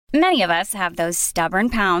Many of us have those stubborn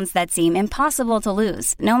pounds that seem impossible to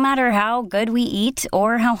lose, no matter how good we eat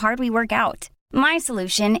or how hard we work out. My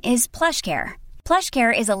solution is PlushCare.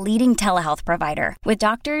 PlushCare is a leading telehealth provider with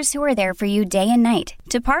doctors who are there for you day and night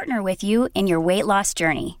to partner with you in your weight loss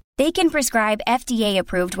journey. They can prescribe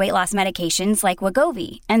FDA-approved weight loss medications like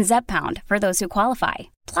Wegovy and Zepbound for those who qualify.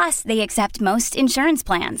 Plus, they accept most insurance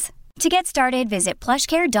plans. To get started, visit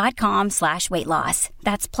plushcare.com/weightloss.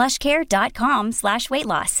 That's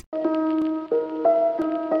plushcare.com/weightloss.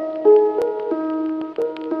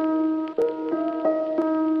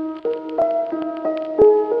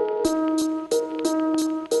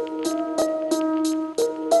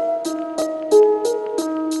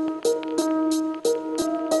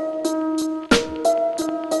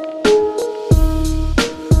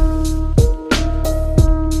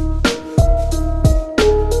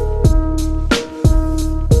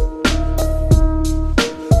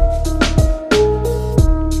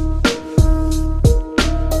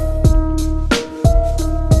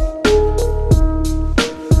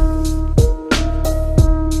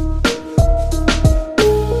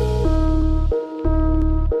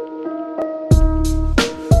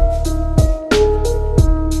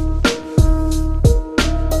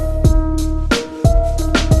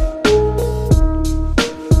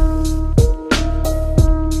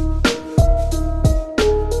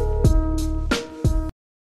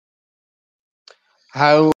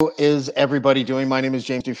 How is everybody doing? My name is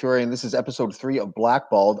James Dufour, and this is episode 3 of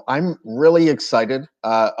Blackballed. I'm really excited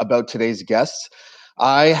about today's guests.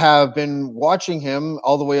 I have been watching him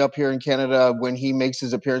all the way up here in Canada when he makes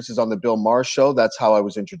his appearances on the Bill Maher Show. That's how I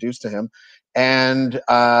was introduced to him. And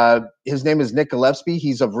his name is Nick Gillespie.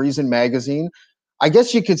 He's of Reason Magazine. I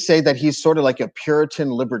guess you could say that he's sort of like a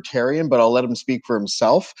Puritan libertarian, but I'll let him speak for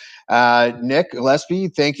himself. Nick Gillespie,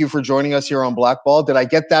 thank you for joining us here on Blackball. Did I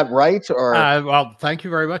get that right? Or well, thank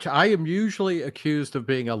you very much. I am usually accused of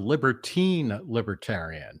being a libertine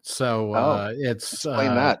libertarian, so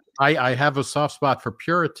explain that. I have a soft spot for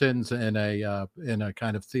Puritans in a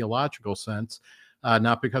kind of theological sense,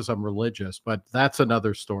 not because I'm religious, but that's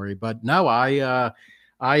another story. But no, I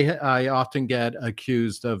often get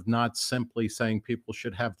accused of not simply saying people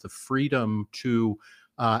should have the freedom to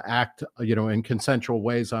act, in consensual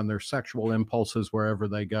ways on their sexual impulses wherever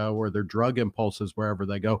they go, or their drug impulses wherever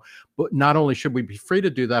they go. But not only should we be free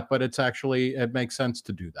to do that, but it makes sense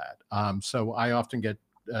to do that. So I often get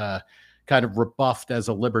kind of rebuffed as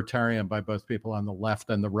a libertarian by both people on the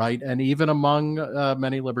left and the right, and even among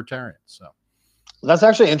many libertarians. So that's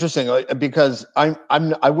actually interesting because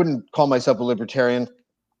I wouldn't call myself a libertarian.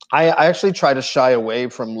 I actually try to shy away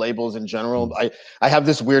from labels in general. I have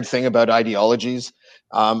this weird thing about ideologies.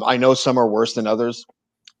 I know some are worse than others,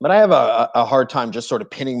 but I have a hard time just sort of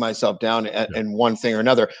pinning myself down in one thing or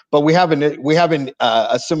another. But we have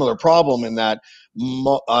a similar problem in that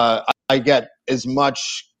I get as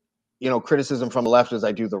much criticism from the left as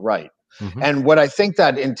I do the right. Mm-hmm. And what I think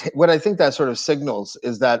that sort of signals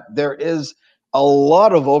is that there is a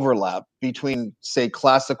lot of overlap between, say,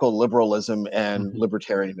 classical liberalism and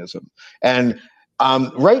libertarianism. And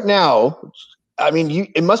right now, I mean,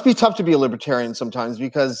 it must be tough to be a libertarian sometimes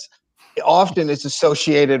because often it's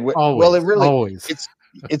associated with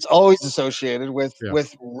it's always associated with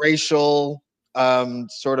racial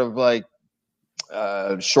sort of like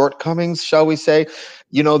shortcomings, shall we say.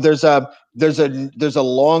 There's a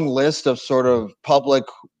long list of sort of public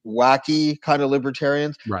wacky kind of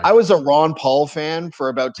libertarians. Right. I was a Ron Paul fan for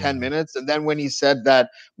about 10 minutes, and then when he said that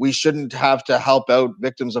we shouldn't have to help out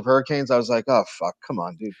victims of hurricanes, I was like, oh fuck, come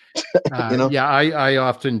on, dude. Yeah, I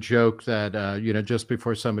often joke that just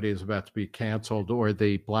before somebody is about to be canceled or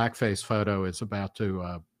the blackface photo is about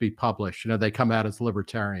to be published, they come out as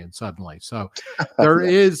libertarian suddenly. So there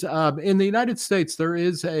is in the United States, there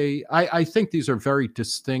is I think these are very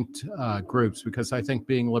distinct groups, because I think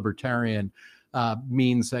being libertarian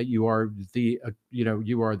means that you are the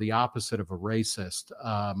opposite of a racist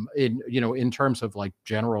in terms of like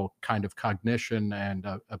general kind of cognition and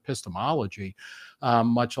epistemology,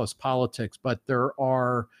 much less politics. But there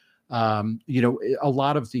are a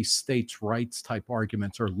lot of these states' rights type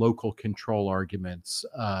arguments or local control arguments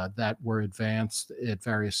that were advanced at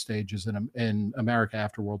various stages in America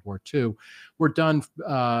after World War II were done.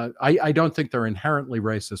 I don't think they're inherently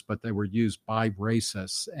racist, but they were used by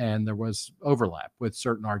racists, and there was overlap with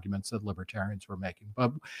certain arguments that libertarians were making.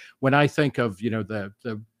 But when I think of the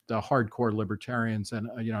hardcore libertarians, and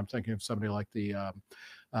I'm thinking of somebody like the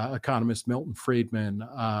economist Milton Friedman,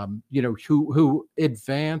 who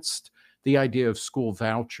advanced the idea of school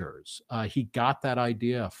vouchers. He got that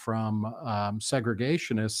idea from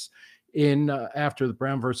segregationists after the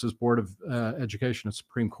Brown versus Board of Education, a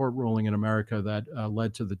Supreme Court ruling in America that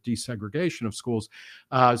led to the desegregation of schools,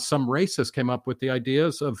 some racists came up with the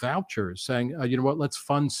ideas of vouchers, saying, you know what, let's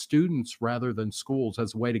fund students rather than schools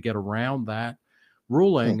as a way to get around that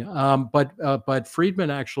ruling. But Friedman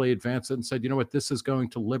actually advanced it and said, you know what, this is going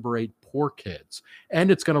to liberate poor kids,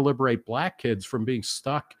 and it's going to liberate Black kids from being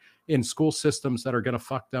stuck in school systems that are going to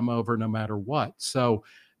fuck them over no matter what. So,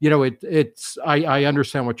 you know, I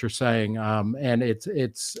understand what you're saying, and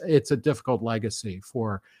it's a difficult legacy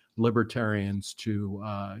for libertarians to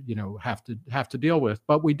have to deal with,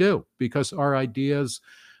 but we do, because our ideas,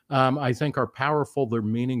 I think, are powerful, they're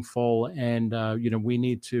meaningful, and we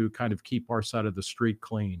need to kind of keep our side of the street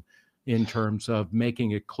clean in terms of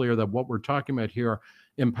making it clear that what we're talking about here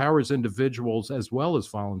empowers individuals as well as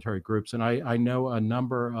voluntary groups. And I know a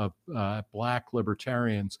number of Black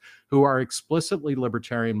libertarians who are explicitly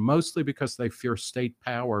libertarian, mostly because they fear state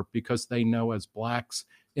power, because they know, as Blacks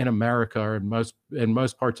in America, or in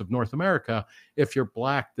most parts of North America, if you're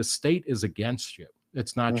Black, the state is against you.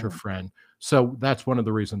 It's not your friend. So that's one of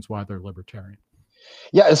the reasons why they're libertarian.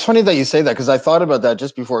 Yeah, it's funny that you say that, because I thought about that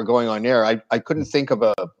just before going on air. I couldn't think of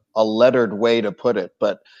a lettered way to put it,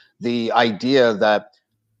 but the idea that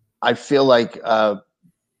I feel like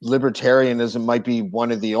libertarianism might be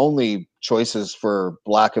one of the only choices for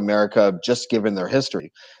Black America, just given their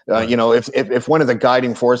history. Right. If one of the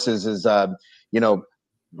guiding forces is,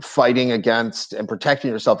 fighting against and protecting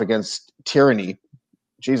yourself against tyranny,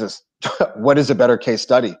 Jesus, what is a better case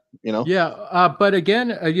study? Yeah, but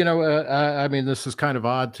again, I mean, this is kind of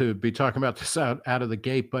odd to be talking about this out of the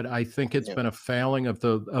gate, but I think it's been a failing of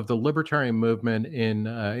the libertarian movement in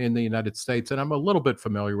the United States, and I'm a little bit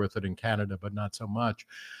familiar with it in Canada, but not so much.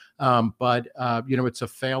 But it's a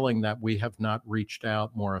failing that we have not reached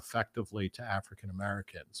out more effectively to African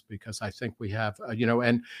Americans, because I think we have,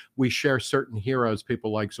 and we share certain heroes,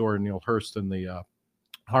 people like Zora Neale Hurston, the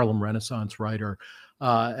Harlem Renaissance writer,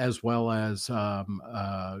 as well as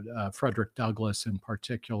Frederick Douglass in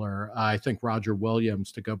particular. I think Roger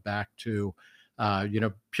Williams, to go back to,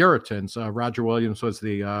 Puritans. Roger Williams was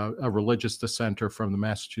a religious dissenter from the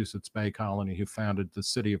Massachusetts Bay Colony who founded the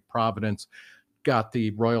city of Providence, got the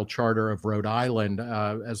Royal Charter of Rhode Island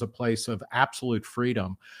as a place of absolute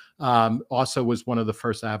freedom. Also was one of the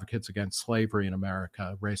first advocates against slavery in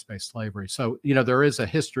America, race-based slavery. So, there is a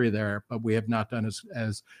history there, but we have not done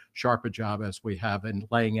as sharp a job as we have in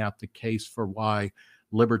laying out the case for why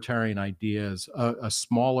libertarian ideas, a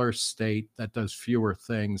smaller state that does fewer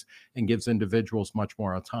things and gives individuals much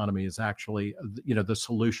more autonomy, is actually, the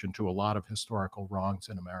solution to a lot of historical wrongs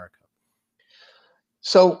in America.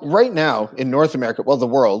 So right now in North America, well, the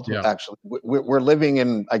world, actually, we're living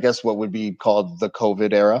in, I guess, what would be called the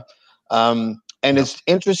COVID era. And it's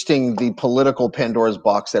interesting, the political Pandora's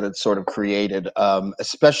box that it's sort of created,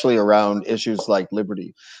 especially around issues like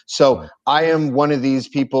liberty. So I am one of these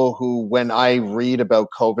people who, when I read about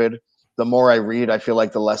COVID, the more I read, I feel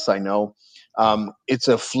like the less I know. It's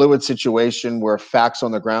a fluid situation where facts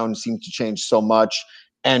on the ground seem to change so much,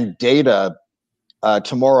 and data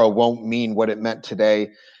tomorrow won't mean what it meant today.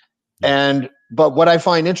 But what I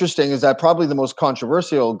find interesting is that probably the most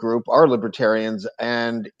controversial group are libertarians,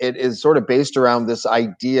 and it is sort of based around this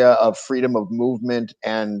idea of freedom of movement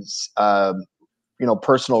and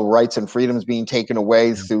personal rights and freedoms being taken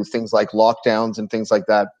away through things like lockdowns and things like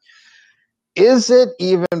that. Is it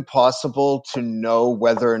even possible to know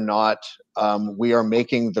whether or not we are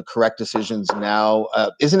making the correct decisions now?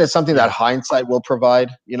 Isn't it something that hindsight will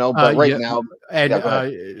provide? But now, and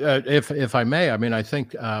if I may, I mean, I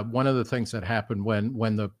think one of the things that happened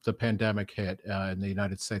when the pandemic hit in the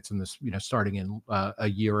United States, and this, starting in a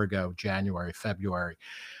year ago, January, February,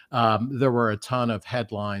 there were a ton of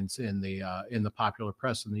headlines in the popular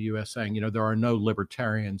press in the U.S. saying, there are no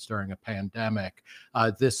libertarians during a pandemic.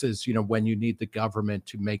 This is, when you need the government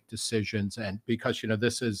to make decisions, and because,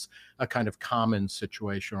 this is a kind of common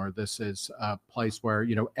situation, or this is a place where,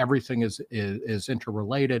 everything is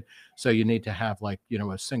interrelated. So you need to have, like,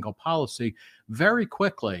 a single policy. Very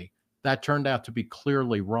quickly, that turned out to be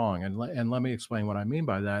clearly wrong. And let me explain what I mean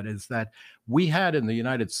by that. Is that we had in the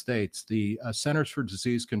United States the Centers for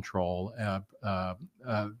Disease Control,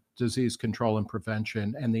 Disease Control and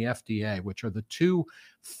Prevention, and the FDA, which are the two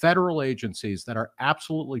federal agencies that are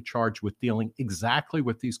absolutely charged with dealing exactly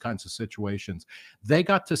with these kinds of situations. They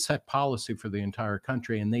got to set policy for the entire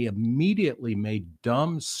country, and they immediately made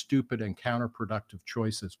dumb, stupid, and counterproductive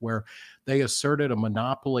choices where they asserted a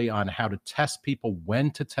monopoly on how to test people,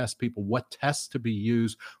 when to test people, what tests to be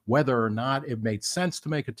used, whether or not it made sense to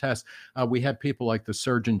make a test. We had people like the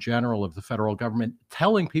Surgeon General of the federal government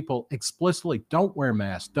telling people explicitly, don't wear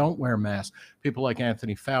masks, don't wear masks. People like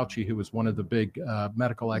Anthony Fauci, who was one of the big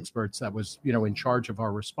medical experts that was, in charge of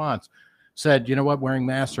our response, said, you know what, wearing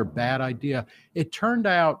masks are a bad idea. It turned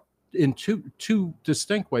out in two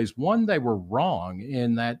distinct ways. One, they were wrong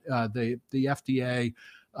in that the FDA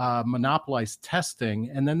monopolized testing,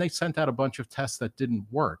 and then they sent out a bunch of tests that didn't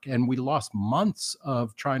work, and we lost months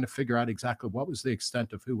of trying to figure out exactly what was the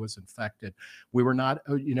extent of who was infected. We were not,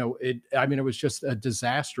 it was just a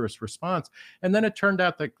disastrous response. And then it turned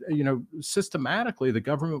out that, systematically the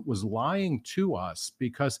government was lying to us,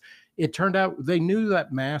 because it turned out they knew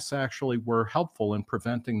that masks actually were helpful in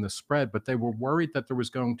preventing the spread, but they were worried that there was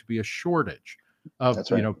going to be a shortage of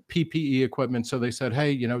PPE equipment. So they said,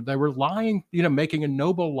 hey, they were lying, making a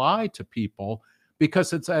noble lie to people,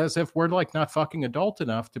 because it's as if we're like not fucking adult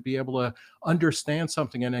enough to be able to understand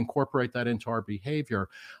something and incorporate that into our behavior.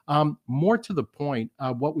 More to the point,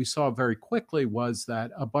 what we saw very quickly was that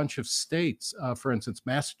a bunch of states, for instance,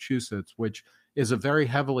 Massachusetts, which is a very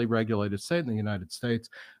heavily regulated state in the United States,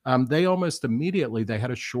 they almost immediately, they had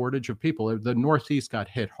a shortage of people. The Northeast got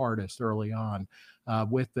hit hardest early on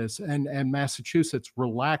with this, and Massachusetts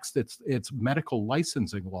relaxed its medical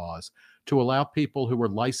licensing laws to allow people who were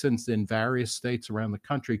licensed in various states around the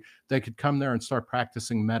country, they could come there and start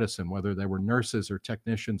practicing medicine, whether they were nurses or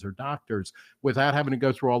technicians or doctors, without having to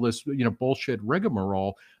go through all this bullshit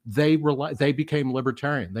rigmarole. They became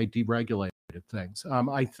libertarian. They deregulated things.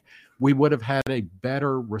 We would have had a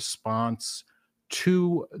better response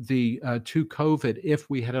to COVID if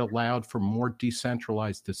we had allowed for more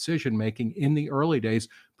decentralized decision making in the early days,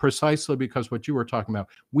 precisely because what you were talking about,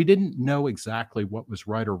 we didn't know exactly what was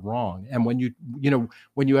right or wrong. And when you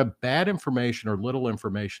have bad information or little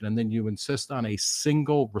information, and then you insist on a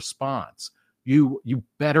single response, you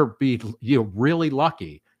better be really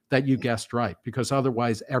lucky that you guessed right, because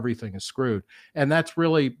otherwise everything is screwed. And that's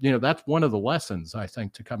really, that's one of the lessons, I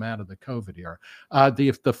think, to come out of the COVID era.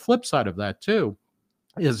 The flip side of that too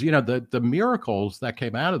is, the miracles that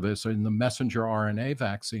came out of this in the messenger RNA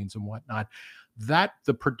vaccines and whatnot, that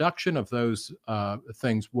the production of those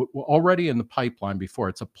things were already in the pipeline before.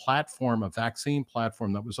 It's a vaccine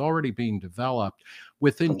platform that was already being developed.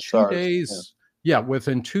 Within 2 days,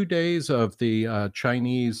 within 2 days of the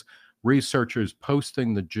Chinese researchers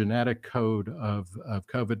posting the genetic code of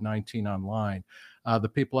COVID-19 online, the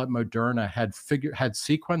people at Moderna had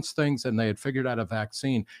sequenced things, and they had figured out a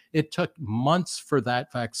vaccine. It took months for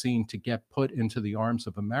that vaccine to get put into the arms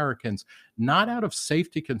of Americans, not out of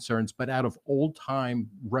safety concerns, but out of old-time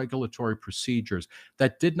regulatory procedures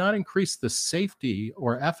that did not increase the safety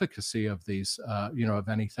or efficacy of these, of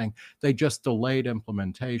anything. They just delayed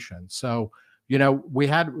implementation. So, we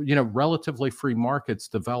had, relatively free markets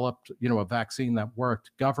developed, a vaccine that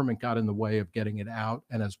worked. Government got in the way of getting it out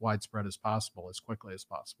and as widespread as possible, as quickly as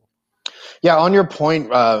possible. Yeah, on your point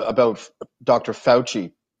about Dr.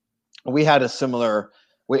 Fauci, we had a similar.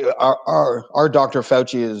 Our Dr.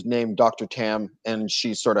 Fauci is named Dr. Tam, and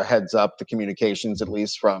she sort of heads up the communications, at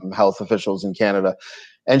least from health officials in Canada.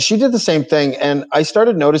 And she did the same thing. And I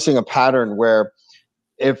started noticing a pattern where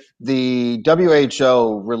if the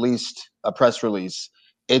WHO released a press release,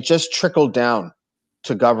 it just trickled down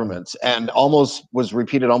to governments and almost was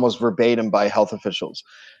repeated almost verbatim by health officials.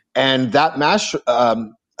 And that mass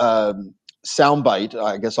soundbite,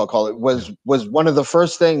 I guess I'll call it, was one of the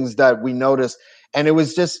first things that we noticed. And it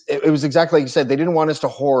was exactly like you said. They didn't want us to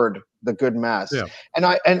hoard the good masks. Yeah.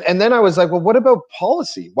 And then I was like, well, what about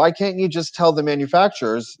policy? Why can't you just tell the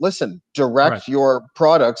manufacturers, listen, direct your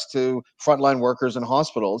products to frontline workers in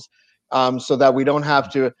hospitals, so that we don't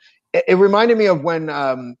have to. It reminded me of when,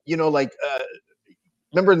 remember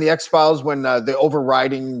in the X-Files when the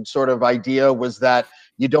overriding sort of idea was that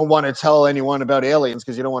you don't want to tell anyone about aliens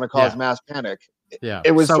because you don't want to cause mass panic. Yeah,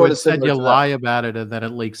 it was so sort of instead you lie that. about it, and then it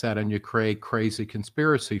leaks out, and you create crazy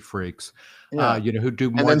conspiracy freaks, who do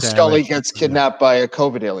more. And then damage. Scully gets kidnapped by a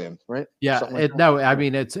COVID alien, right? Yeah, I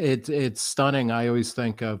mean it's stunning. I always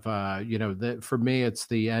think of for me it's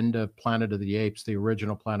the end of Planet of the Apes, the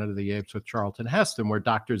original Planet of the Apes with Charlton Heston, where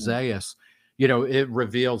Dr. Zaius, it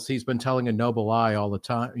reveals he's been telling a noble lie all the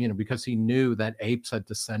time, because he knew that apes had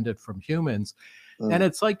descended from humans. And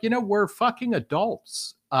it's like, we're fucking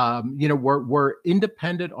adults. We're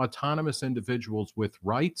independent, autonomous individuals with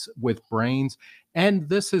rights, with brains. And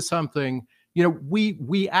this is something,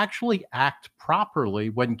 we actually act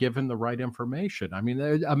properly when given the right information. I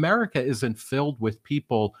mean, America isn't filled with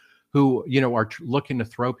people who, are looking to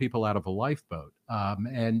throw people out of a lifeboat.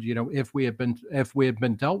 And, if we had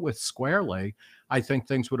been dealt with squarely, I think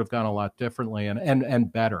things would have gone a lot differently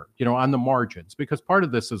and better, on the margins, because part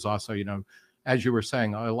of this is also, as you were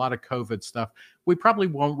saying, a lot of COVID stuff, we probably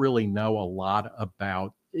won't really know a lot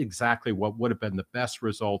about exactly what would have been the best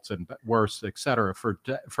results and worst, et cetera,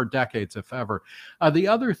 for decades, if ever. The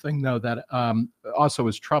other thing, though, that also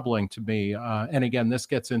is troubling to me, and again, this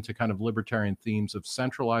gets into kind of libertarian themes of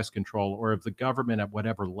centralized control or of the government at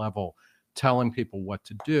whatever level telling people what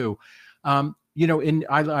to do. I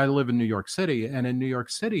live in New York City, and in New York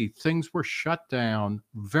City, things were shut down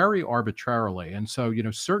very arbitrarily. And so,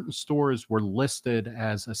 certain stores were listed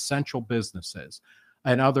as essential businesses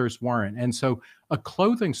and others weren't. And so a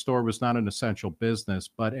clothing store was not an essential business,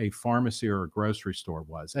 but a pharmacy or a grocery store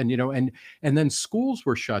was. And, and then schools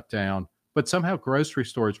were shut down, but somehow grocery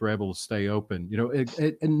stores were able to stay open.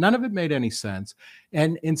 And none of it made any sense.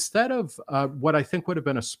 And instead of what I think would have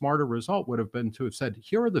been a smarter result would have been to have said,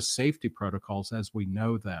 here are the safety protocols as we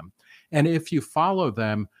know them. And if you follow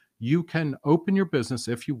them, you can open your business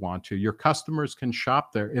if you want to. Your customers can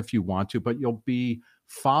shop there if you want to, but you'll be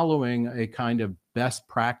following a kind of best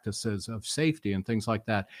practices of safety and things like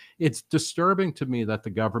that. It's disturbing to me that the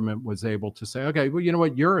government was able to say, okay, well, you know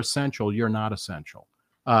what, you're essential, you're not essential.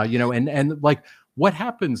 And like what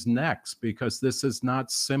happens next? Because this is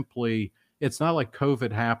not simply, it's not like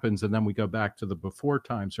COVID happens and then we go back to the before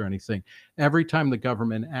times or anything. Every time the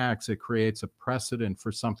government acts, it creates a precedent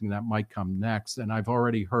for something that might come next. And I've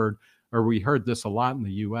already heard, or we heard this a lot in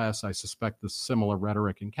the US, I suspect the similar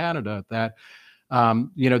rhetoric in Canada, that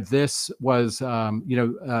this was,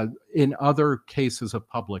 in other cases of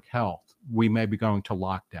public health, we may be going to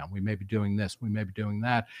lockdown, we may be doing this, we may be doing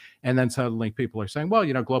that. And then suddenly people are saying, well,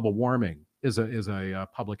 global warming is a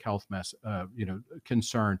public health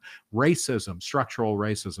concern. Racism, structural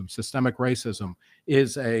racism, systemic racism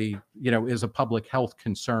is a public health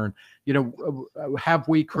concern. Have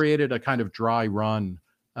we created a kind of dry run,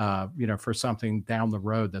 for something down the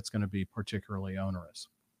road that's going to be particularly onerous?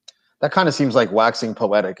 That kind of seems like waxing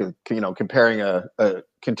poetic, comparing a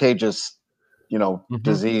contagious,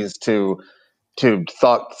 disease to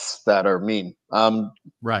thoughts that are mean.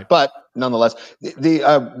 Right. But nonetheless,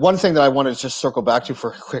 the one thing that I want to just circle back to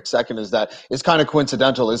for a quick second is that it's kind of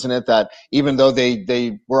coincidental, isn't it, that even though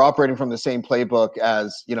they were operating from the same playbook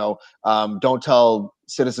as, don't tell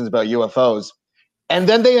citizens about UFOs, and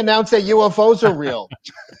then they announced that UFOs are real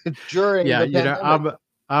during the pandemic.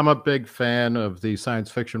 I'm a big fan of the science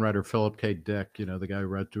fiction writer Philip K. Dick, the guy who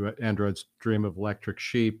wrote Android's Dream of Electric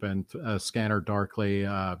Sheep and Scanner Darkly,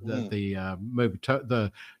 the movie, the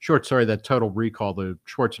short story that Total Recall, the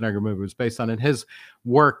Schwarzenegger movie, was based on. And his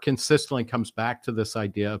work consistently comes back to this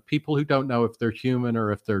idea of people who don't know if they're human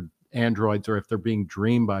or if they're androids or if they're being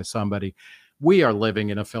dreamed by somebody. We are living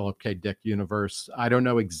in a Philip K. Dick universe. I don't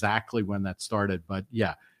know exactly when that started, but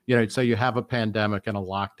yeah. So you have a pandemic and a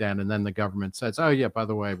lockdown, and then the government says, oh, yeah, by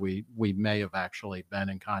the way, we may have actually been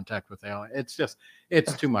in contact with aliens.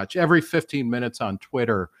 It's too much. Every 15 minutes on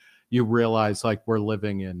Twitter, you realize like we're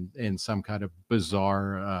living in some kind of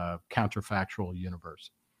bizarre counterfactual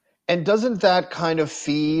universe. And doesn't that kind of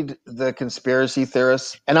feed the conspiracy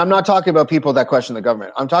theorists? And I'm not talking about people that question the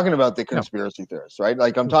government. I'm talking about the conspiracy theorists, right?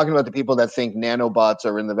 Like I'm talking about the people that think nanobots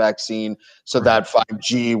are in the vaccine so that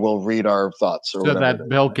 5G will read our thoughts. Or so that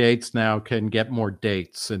Bill Gates now can get more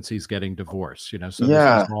dates since he's getting divorced, so this is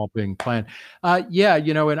all being planned.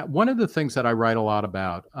 And one of the things that I write a lot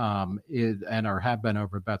about have been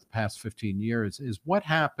over about the past 15 years is what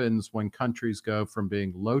happens when countries go from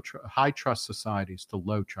being high trust societies to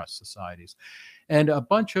low trust societies. And a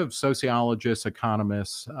bunch of sociologists,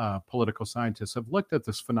 economists, political scientists have looked at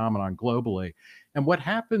this phenomenon globally. And what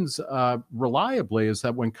happens reliably is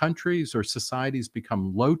that when countries or societies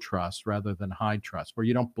become low trust rather than high trust, where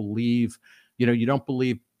you don't believe, you don't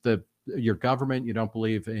believe your government, you don't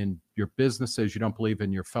believe in your businesses, you don't believe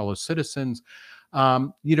in your fellow citizens,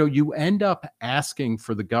 you end up asking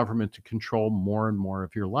for the government to control more and more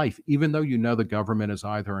of your life, even though the government is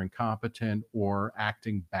either incompetent or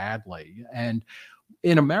acting badly. And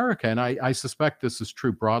in America, and I suspect this is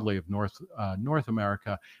true broadly of North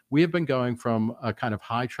America, we have been going from a kind of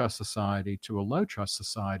high trust society to a low trust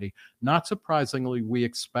society. Not surprisingly, we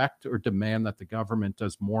expect or demand that the government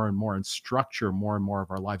does more and more and structure more and more of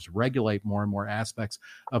our lives, regulate more and more aspects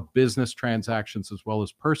of business transactions as well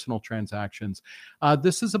as personal transactions.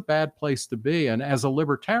 This is a bad place to be. And as a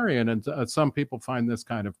libertarian, and some people find this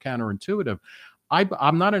kind of counterintuitive,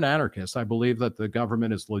 I'm not an anarchist. I believe that the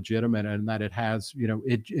government is legitimate and that it has,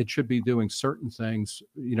 it should be doing certain things,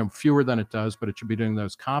 fewer than it does, but it should be doing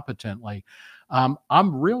those competently. I'm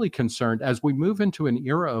really concerned as we move into an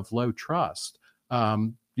era of low trust.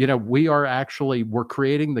 We're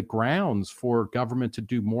creating the grounds for government to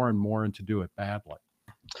do more and more and to do it badly.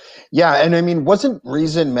 Yeah. And I mean, wasn't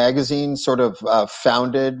Reason Magazine sort of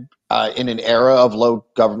founded in an era of low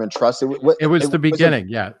government trust. It was the beginning.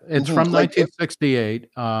 Yeah, it's from like 1968.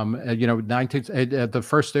 The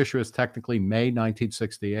first issue is technically May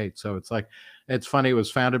 1968. So it's funny. It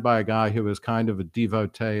was founded by a guy who was kind of a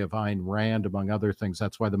devotee of Ayn Rand, among other things.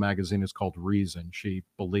 That's why the magazine is called Reason. She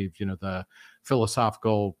believed, the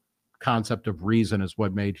philosophical concept of reason is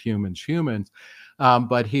what made humans humans.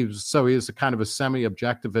 But he was a kind of a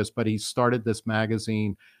semi-objectivist. But he started this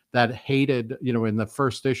magazine that hated, in the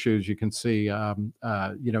first issues, you can see,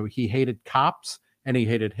 he hated cops and he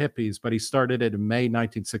hated hippies, but he started it in May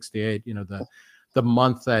 1968, the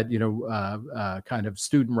month that, kind of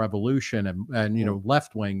student revolution and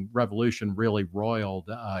left-wing revolution really roiled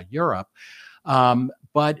Europe.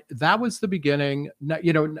 But that was the beginning.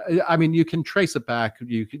 You can trace it back.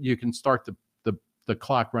 You can start the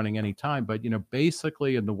clock running anytime, but,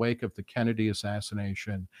 basically in the wake of the Kennedy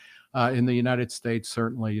assassination, in the United States,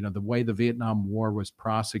 certainly, the way the Vietnam War was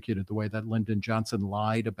prosecuted, the way that Lyndon Johnson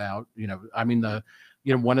lied about,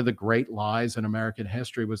 one of the great lies in American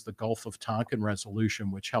history was the Gulf of Tonkin resolution,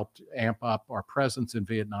 which helped amp up our presence in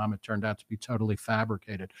Vietnam. It turned out to be totally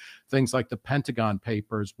fabricated. Things like the Pentagon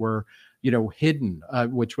Papers were, hidden,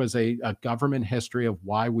 which was a government history of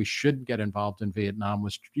why we shouldn't get involved in Vietnam,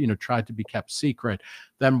 was, tried to be kept secret.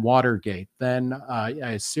 Then Watergate, then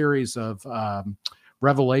a series of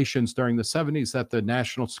revelations during the 70s that the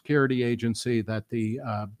National Security Agency, that the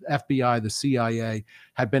FBI, the CIA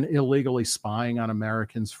had been illegally spying on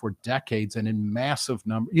Americans for decades and in massive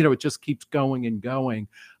numbers. It just keeps going and going.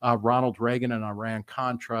 Ronald Reagan and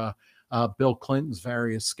Iran-Contra, Bill Clinton's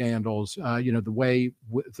various scandals, the way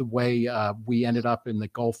we ended up in the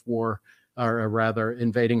Gulf War, or rather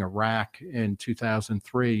invading Iraq in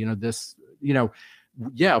 2003,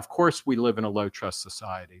 yeah, of course we live in a low trust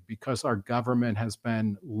society because our government has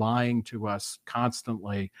been lying to us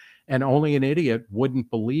constantly, and only an idiot wouldn't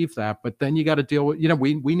believe that. But then you got to deal with,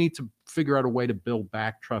 we need to figure out a way to build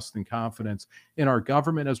back trust and confidence in our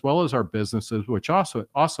government as well as our businesses, which also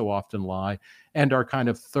often lie, and our kind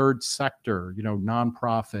of third sector,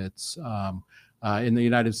 nonprofits. In the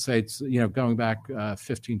United States, going back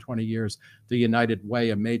 15, 20 years, the United Way,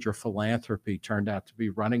 a major philanthropy, turned out to be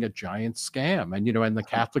running a giant scam. And, and the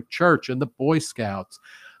Catholic Church and the Boy Scouts,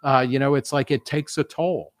 it's like it takes a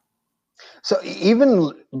toll. So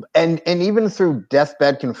even through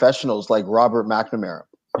deathbed confessionals like Robert McNamara,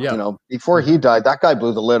 before he died, that guy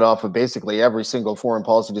blew the lid off of basically every single foreign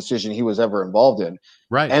policy decision he was ever involved in.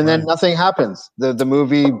 Right. And then nothing happens. The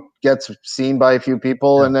movie gets seen by a few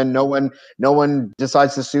people, and then no one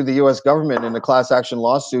decides to sue the U.S. government in a class action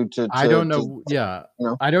lawsuit. I don't know.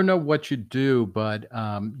 I don't know what you do, but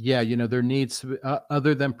there needs to be,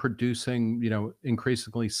 other than producing,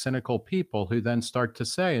 increasingly cynical people who then start to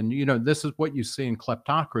say, and this is what you see in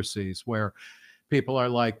kleptocracies where people are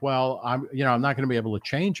like, well, I'm not going to be able to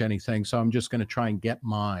change anything, so I'm just going to try and get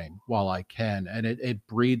mine while I can. And it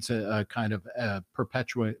breeds a kind of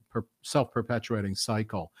self-perpetuating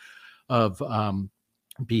cycle of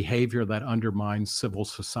behavior that undermines civil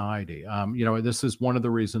society. This is one of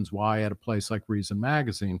the reasons why at a place like Reason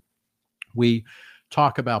Magazine, we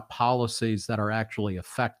talk about policies that are actually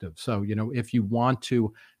effective. So, if you want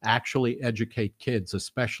to actually educate kids,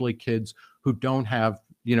 especially kids who don't have,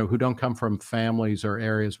 who don't come from families or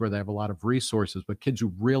areas where they have a lot of resources, but kids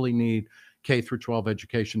who really need K through 12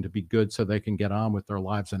 education to be good so they can get on with their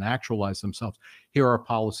lives and actualize themselves. Here are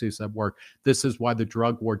policies that work. This is why the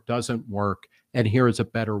drug war doesn't work. And here is a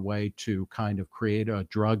better way to kind of create a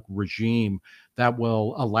drug regime that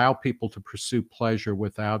will allow people to pursue pleasure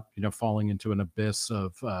without, falling into an abyss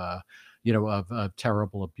of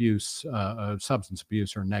terrible abuse, substance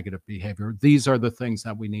abuse or negative behavior. These are the things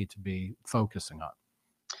that we need to be focusing on.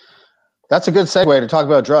 That's a good segue to talk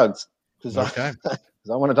about drugs. Okay.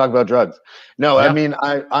 I want to talk about drugs. No, yeah. I mean,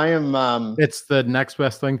 I am. It's the next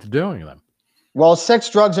best thing to doing them. Well, sex,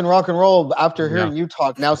 drugs, and rock and roll, after hearing you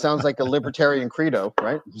talk, now sounds like a libertarian credo,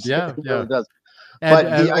 right? Yeah, it really does.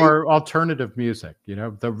 Or alternative music,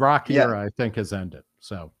 the rock era, I think, has ended.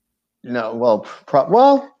 So, no,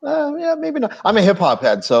 yeah, maybe not. I'm a hip hop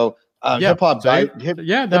head, so hip hop died. Hip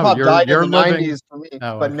hop died in the 90s for me,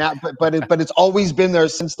 now, but it's always been there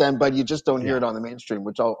since then. But you just don't hear it on the mainstream,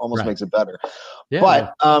 which almost makes it better. Yeah,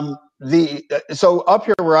 but so up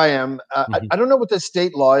here where I am, I don't know what the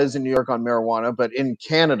state law is in New York on marijuana, but in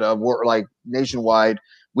Canada, we're like nationwide,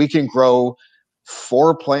 we can grow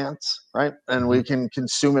 4 plants, right, and we can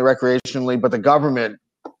consume it recreationally, but the government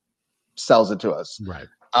sells it to us, right.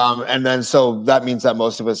 And then so that means that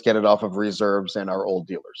most of us get it off of reserves and our old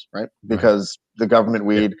dealers, right? Because the government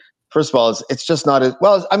weed, first of all, it's just not as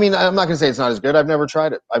well. I mean, I'm not going to say it's not as good. I've never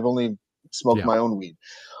tried it. I've only smoked my own weed.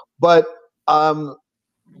 But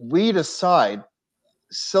weed aside,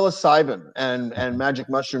 psilocybin and magic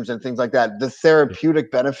mushrooms and things like that, the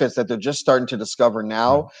therapeutic benefits that they're just starting to discover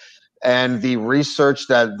now, and the research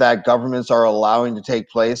that governments are allowing to take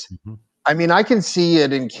place. I mean, I can see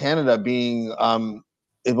it in Canada being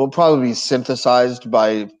it will probably be synthesized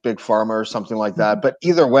by big pharma or something like that. But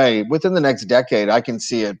either way, within the next decade, I can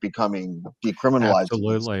see it becoming decriminalized.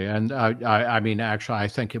 Absolutely. And I mean, actually, I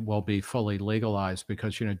think it will be fully legalized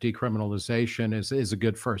because, decriminalization is a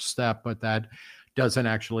good first step, but that doesn't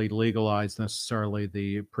actually legalize necessarily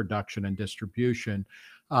the production and distribution.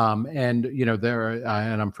 And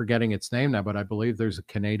and I'm forgetting its name now, but I believe there's a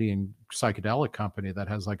Canadian psychedelic company that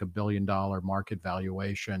has like $1 billion market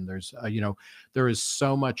valuation. There's there is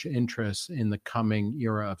so much interest in the coming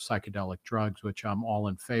era of psychedelic drugs, which I'm all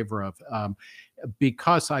in favor of,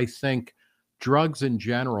 because I think drugs in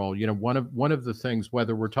general, one of the things,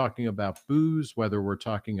 whether we're talking about booze, whether we're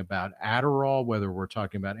talking about Adderall, whether we're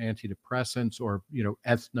talking about antidepressants or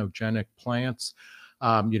ethnogenic plants,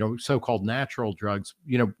 so-called natural drugs,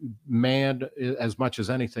 man, as much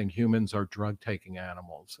as anything, humans are drug-taking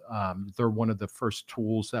animals. They're one of the first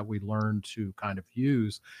tools that we learn to kind of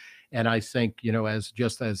use. And I think, as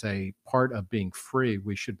a part of being free,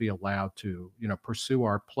 we should be allowed to, pursue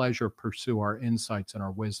our pleasure, pursue our insights and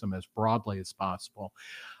our wisdom as broadly as possible.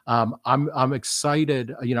 I'm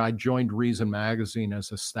excited. I joined Reason Magazine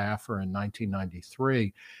as a staffer in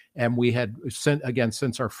 1993, and we had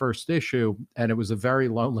since our first issue, and it was a very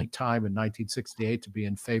lonely time in 1968 to be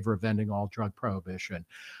in favor of ending all drug prohibition.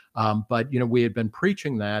 But we had been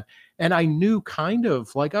preaching that, and I knew kind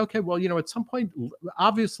of like, okay, well, at some point,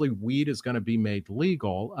 obviously, weed is going to be made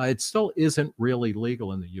legal. It still isn't really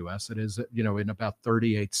legal in the U.S. It is, in about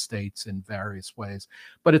 38 states in various ways,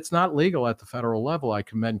 but it's not legal at the federal level. I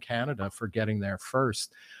commend Canada for getting there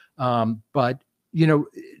first, but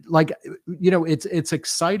it's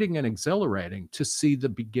exciting and exhilarating to see the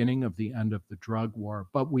beginning of the end of the drug war,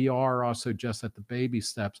 but we are also just at the baby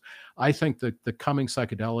steps. I think that the coming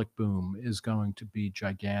psychedelic boom is going to be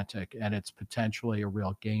gigantic, and it's potentially a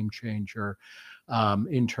real game changer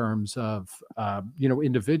in terms of,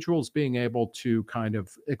 individuals being able to kind of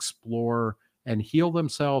explore and heal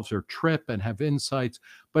themselves or trip and have insights,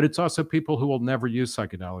 but it's also people who will never use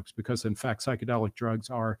psychedelics because, in fact, psychedelic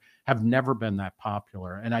drugs have never been that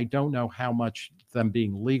popular, and I don't know how much them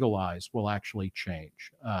being legalized will actually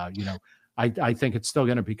change. I think it's still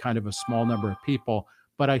going to be kind of a small number of people,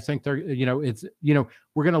 but I think we're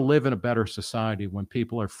going to live in a better society when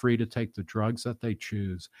people are free to take the drugs that they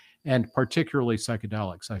choose, and particularly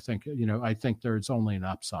psychedelics. I think there's only an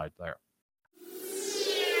upside there.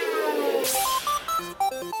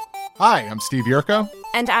 Hi, I'm Steve Yerko.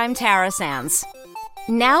 And I'm Tara Sands.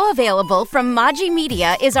 Now available from Maji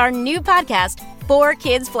Media is our new podcast,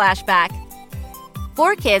 4Kids Flashback.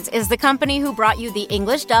 4Kids is the company who brought you the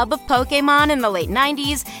English dub of Pokemon in the late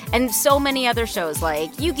 90s and so many other shows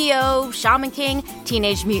like Yu-Gi-Oh!, Shaman King,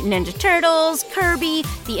 Teenage Mutant Ninja Turtles, Kirby,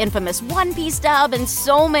 the infamous One Piece dub, and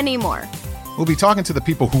so many more. We'll be talking to the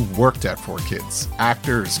people who worked at 4Kids.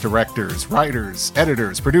 Actors, directors, writers,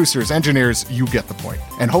 editors, producers, engineers, you get the point.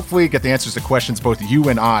 And hopefully get the answers to questions both you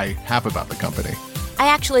and I have about the company. I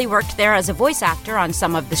actually worked there as a voice actor on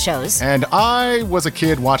some of the shows. And I was a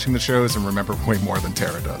kid watching the shows and remember way more than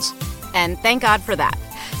Tara does. And thank God for that.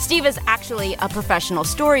 Steve is actually a professional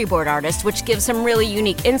storyboard artist, which gives some really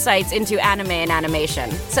unique insights into anime and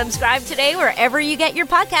animation. Subscribe today wherever you get your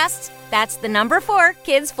podcasts. That's the number 4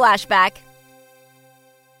 Kids Flashback.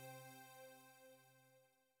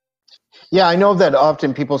 Yeah, I know that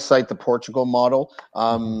often people cite the Portugal model,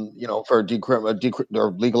 for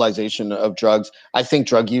or legalization of drugs. I think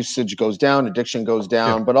drug usage goes down, addiction goes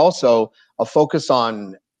down, but also a focus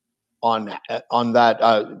on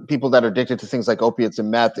that people that are addicted to things like opiates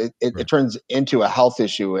and meth. It turns into a health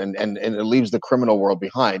issue, and it leaves the criminal world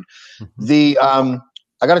behind. I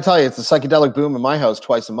got to tell you, it's a psychedelic boom in my house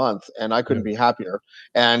twice a month, and I couldn't be happier.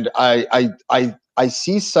 And I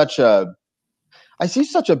see such a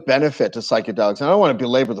benefit to psychedelics. And I don't want to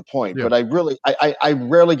belabor the point, but I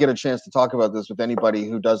rarely get a chance to talk about this with anybody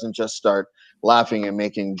who doesn't just start laughing and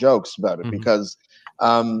making jokes about it. Because,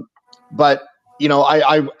 but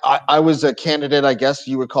I was a candidate, I guess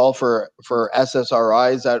you would call, for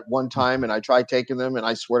SSRIs at one time, and I tried taking them, and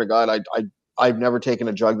I swear to God, I've never taken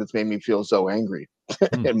a drug that's made me feel so angry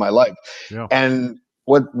in my life. And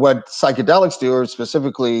what psychedelics do, or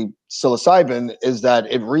specifically psilocybin, is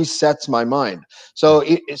that it resets my mind. So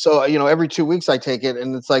every 2 weeks I take it,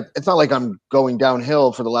 and it's not like I'm going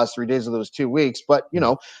downhill for the last 3 days of those 2 weeks, but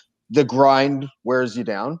the grind wears you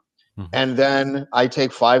down. And then I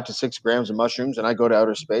take 5 to 6 grams of mushrooms and I go to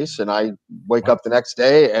outer space and I wake up the next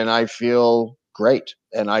day and I feel great.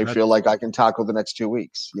 And I feel like I can tackle the next 2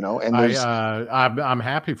 weeks, and I'm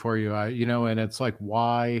happy for you. And it's like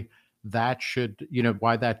why that should,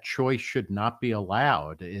 why that choice should not be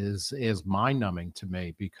allowed is mind numbing to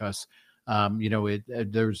me because,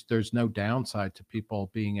 there's no downside to people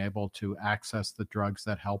being able to access the drugs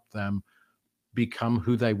that help them become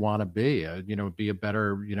who they want to be, be a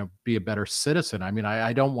better citizen. I mean,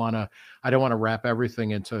 I don't want to wrap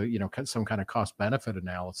everything into, some kind of cost benefit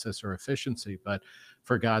analysis or efficiency, but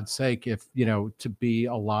for God's sake, if, to be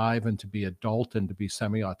alive and to be adult and to be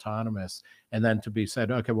semi-autonomous and then to be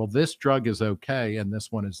said, okay, well, this drug is okay and this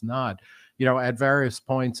one is not, at various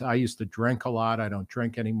points, I used to drink a lot. I don't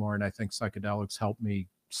drink anymore. And I think psychedelics help me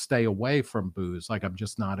stay away from booze. Like I'm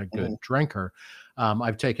just not a good drinker.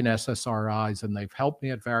 I've taken SSRIs and they've helped me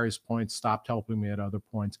at various points, stopped helping me at other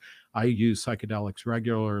points. I use psychedelics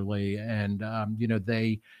regularly and,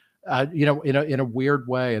 they, in a weird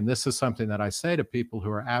way, and this is something that I say to people who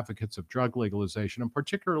are advocates of drug legalization and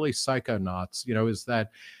particularly psychonauts, is that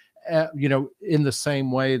in the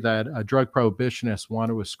same way that drug prohibitionists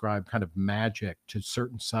want to ascribe kind of magic to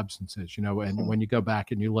certain substances, and when you go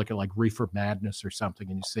back and you look at like reefer madness or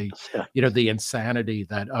something and you see, the insanity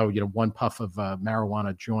that, one puff of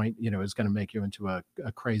marijuana joint, is going to make you into a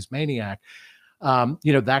crazed maniac.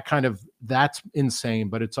 That's insane,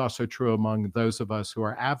 but it's also true among those of us who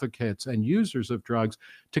are advocates and users of drugs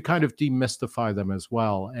to kind of demystify them as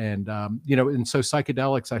well. And, and so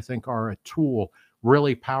psychedelics, I think, are a tool,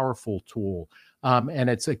 really powerful tool. And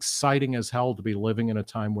it's exciting as hell to be living in a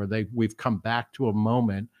time where we've come back to a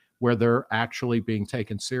moment where they're actually being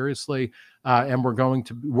taken seriously. And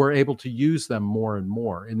we're able to use them more and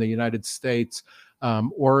more. In the United States,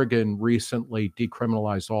 Oregon recently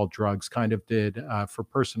decriminalized all drugs, kind of did for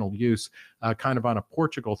personal use, kind of on a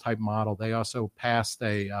Portugal type model. They also passed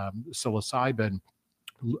a psilocybin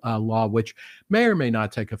law, which may or may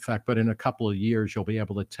not take effect, but in a couple of years, you'll be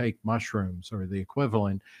able to take mushrooms or the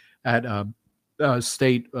equivalent at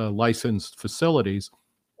state licensed facilities.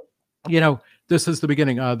 This is the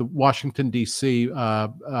beginning. The Washington, D.C.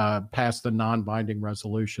 Passed the non-binding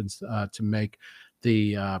resolutions to make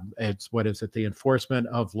the the enforcement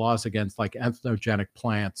of laws against like entheogenic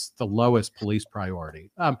plants the lowest police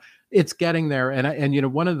priority. It's getting there,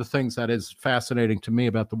 and one of the things that is fascinating to me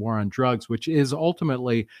about the war on drugs, which is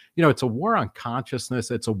ultimately, it's a war on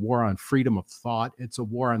consciousness, it's a war on freedom of thought, it's a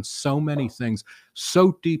war on so many things,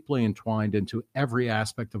 so deeply entwined into every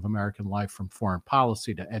aspect of American life, from foreign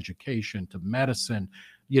policy to education to medicine,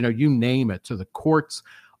 you name it, to the courts.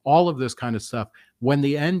 All of this kind of stuff. When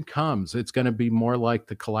the end comes, it's going to be more like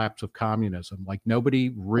the collapse of communism. Like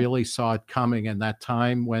nobody really saw it coming. And that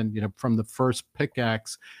time when, from the first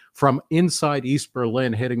pickaxe from inside East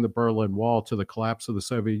Berlin hitting the Berlin Wall to the collapse of the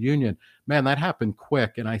Soviet Union, man, that happened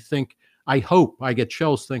quick. And I hope, I get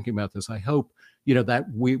chills thinking about this. I hope, that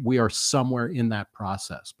we are somewhere in that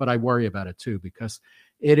process. But I worry about it too, because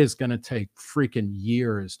it is going to take freaking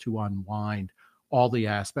years to unwind all the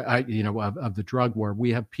aspect, of the drug war.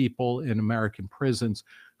 We have people in American prisons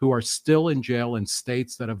who are still in jail in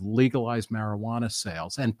states that have legalized marijuana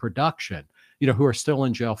sales and production, who are still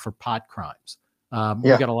in jail for pot crimes. We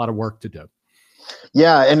got a lot of work to do.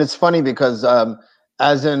 Yeah, and it's funny because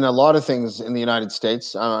as in a lot of things in the United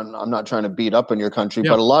States, I'm not trying to beat up on your country,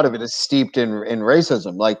 but a lot of it is steeped in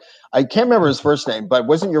racism. Like, I can't remember his first name, but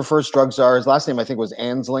wasn't your first drug czar? His last name, I think, was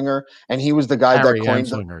Anslinger, and he was the guy Harry that coined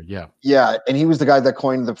Anslinger, and he was the guy that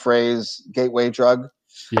coined the phrase gateway drug.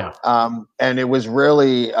 Yeah. And it was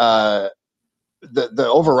really the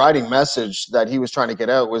overriding message that he was trying to get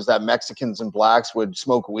out was that Mexicans and blacks would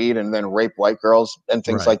smoke weed and then rape white girls and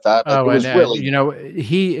things like that. Like, it was really,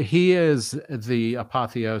 he is the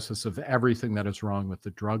apotheosis of everything that is wrong with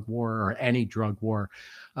the drug war or any drug war,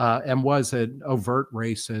 and was an overt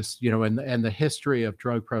racist. And the history of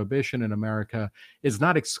drug prohibition in America is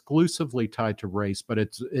not exclusively tied to race, but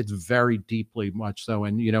it's very deeply much so.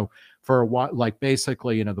 And for a while, like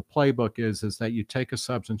basically, the playbook is that you take a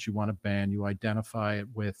substance you want to ban, you identify it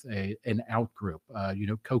with an out group,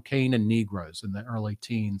 cocaine and Negroes in the early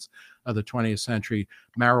teens of the 20th century,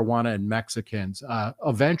 marijuana and Mexicans.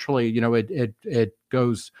 Eventually, it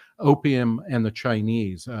goes opium and the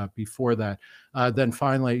Chinese before that. Then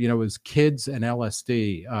finally, it was kids and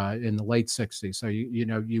LSD in the late 60s.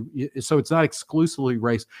 So so it's not exclusively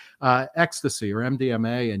race. Ecstasy or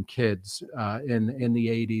MDMA and kids in the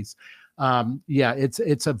 80s.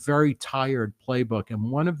 It's a very tired playbook. And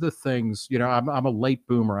one of the things, I'm a late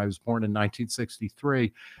boomer. I was born in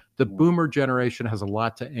 1963. The boomer generation has a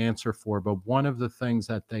lot to answer for, but one of the things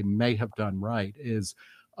that they may have done right is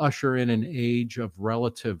usher in an age of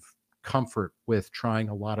relative comfort with trying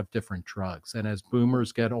a lot of different drugs. And as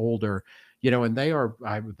boomers get older, and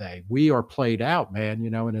we are played out, man,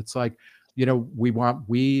 and it's like, we want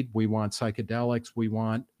weed, we want psychedelics, we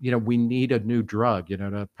want, we need a new drug,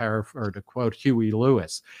 to quote Huey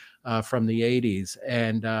Lewis from the 80s.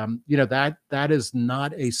 And, that is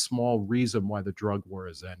not a small reason why the drug war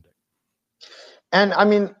is ending. And I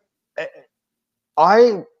mean,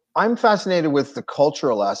 I'm fascinated with the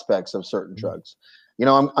cultural aspects of certain drugs.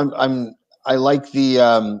 I like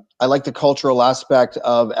the cultural aspect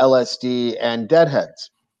of LSD and deadheads.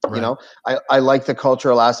 Right. I like the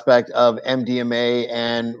cultural aspect of MDMA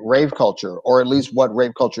and rave culture, or at least what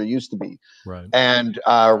rave culture used to be. Right. And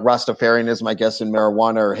Rastafarianism, I guess, in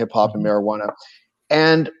marijuana, or hip hop and marijuana.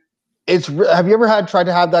 And have you ever tried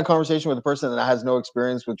to have that conversation with a person that has no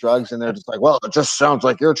experience with drugs, and they're just like, well, it just sounds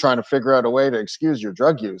like you're trying to figure out a way to excuse your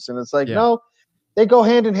drug use. And it's like, no, they go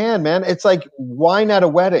hand in hand, man. It's like wine at a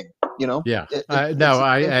wedding, Yeah.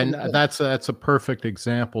 And that's a perfect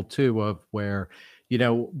example too of where,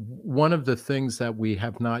 one of the things that we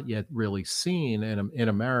have not yet really seen in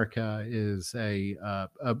America is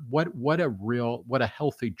what a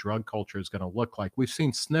healthy drug culture is going to look like. We've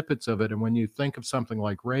seen snippets of it, and when you think of something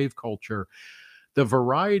like rave culture, the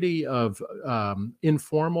variety of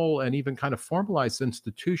informal and even kind of formalized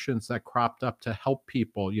institutions that cropped up to help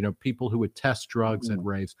people, people who would test drugs at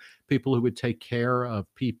raves, people who would take care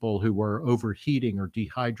of people who were overheating or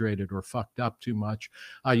dehydrated or fucked up too much.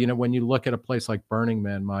 When you look at a place like Burning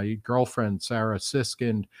Man, my girlfriend, Sarah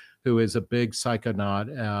Siskind, who is a big psychonaut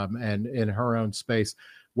and in her own space,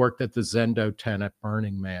 worked at the Zendo tent at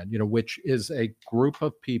Burning Man, which is a group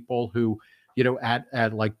of people who,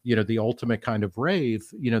 at like, the ultimate kind of rave,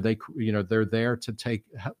 they're there to take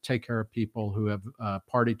care of people who have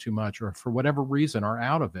partied too much or for whatever reason are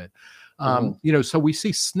out of it. So we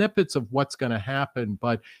see snippets of what's going to happen,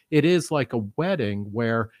 but it is like a wedding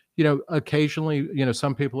where, occasionally,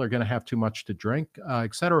 some people are going to have too much to drink,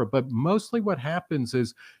 et cetera. But mostly what happens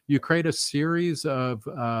is you create a series of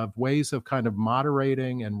ways of kind of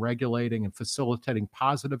moderating and regulating and facilitating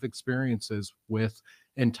positive experiences with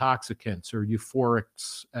intoxicants or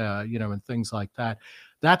euphorics, and things like that.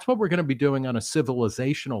 That's what we're going to be doing on a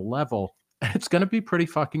civilizational level. And it's going to be pretty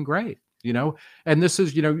fucking great, and this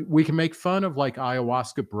is, we can make fun of like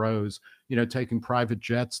ayahuasca bros, taking private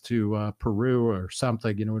jets to Peru or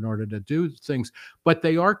something, in order to do things, but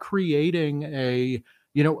they are creating a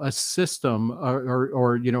system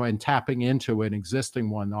or and tapping into an existing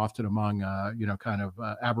one, often among,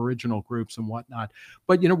 Aboriginal groups and whatnot.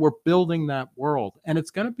 But, we're building that world, and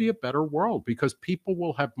it's going to be a better world because people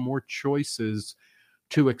will have more choices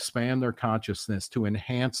to expand their consciousness, to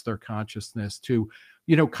enhance their consciousness, to,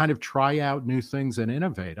 kind of try out new things and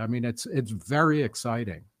innovate. I mean, it's very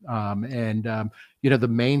exciting. The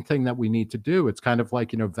main thing that we need to do, it's kind of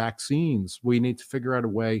like, vaccines. We need to figure out a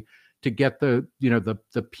way to get the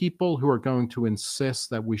people who are going to insist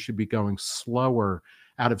that we should be going slower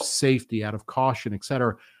out of safety, out of caution, et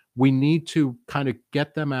cetera. We need to kind of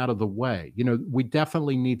get them out of the way. We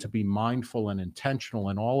definitely need to be mindful and intentional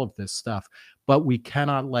in all of this stuff, but we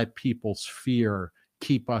cannot let people's fear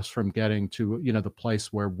keep us from getting to, the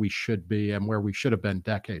place where we should be and where we should have been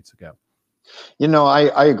decades ago.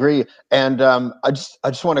 I agree. And I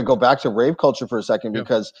just want to go back to rave culture for a second,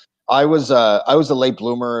 because I was a late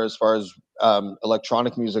bloomer as far as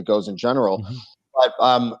electronic music goes in general.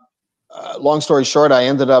 But long story short, I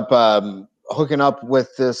ended up hooking up with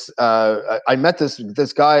this. I met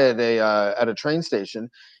this guy at a train station.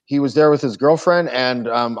 He was there with his girlfriend, and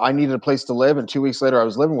I needed a place to live. And 2 weeks later, I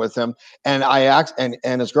was living with him, and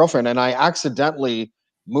and his girlfriend, and I accidentally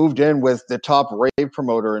moved in with the top rave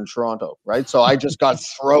promoter in Toronto. Right, so I just got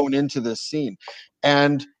thrown into this scene,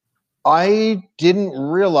 and I didn't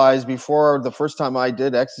realize before the first time I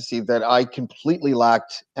did ecstasy that I completely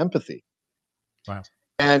lacked empathy. Wow.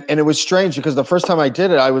 And it was strange because the first time I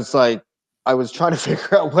did it, I was trying to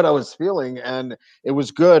figure out what I was feeling, and it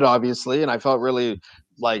was good, obviously. And I felt really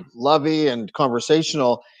like lovey and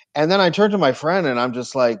conversational. And then I turned to my friend and I'm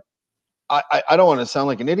just like, I don't want to sound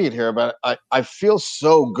like an idiot here, but I feel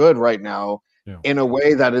so good right now in a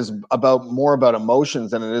way that is more about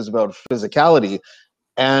emotions than it is about physicality.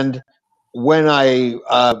 And when I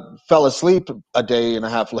fell asleep a day and a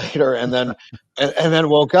half later and then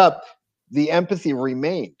woke up, the empathy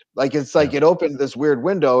remained. Like, it's like it opened this weird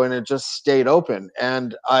window and it just stayed open.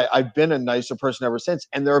 And I've been a nicer person ever since.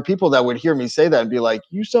 And there are people that would hear me say that and be like,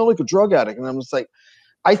 you sound like a drug addict. And I'm just like,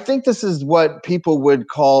 I think this is what people would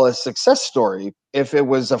call a success story if it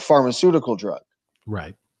was a pharmaceutical drug.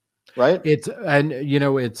 Right. Right. It's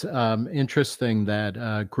interesting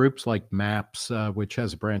that groups like MAPS, which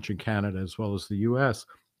has a branch in Canada as well as the U.S.,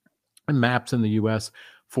 and MAPS in the U.S.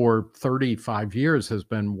 for 35 years has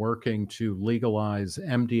been working to legalize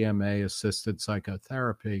MDMA-assisted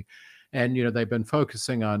psychotherapy. And, they've been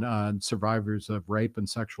focusing on survivors of rape and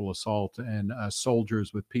sexual assault and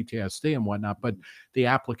soldiers with PTSD and whatnot. But the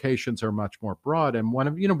applications are much more broad. And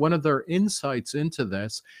one of their insights into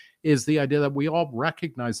this is the idea that we all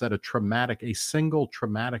recognize that a single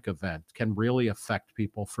traumatic event can really affect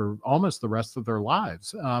people for almost the rest of their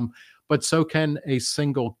lives. But so can a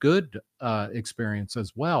single good experience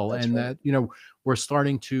as well. That's and right. that, we're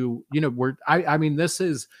starting to, this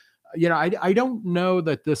is, I don't know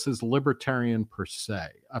that this is libertarian per se.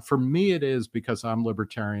 For me, it is because I'm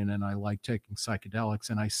libertarian and I like taking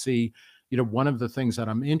psychedelics, and I see, one of the things that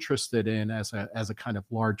I'm interested in as a kind of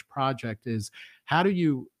large project is how do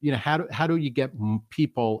you get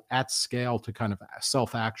people at scale to kind of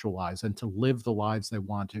self-actualize and to live the lives they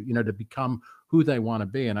want to become who they want to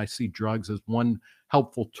be. And I see drugs as one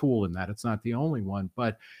helpful tool in that. It's not the only one,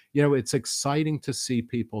 but it's exciting to see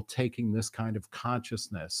people taking this kind of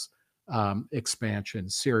consciousness expansion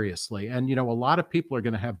seriously. And, a lot of people are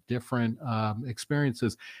going to have different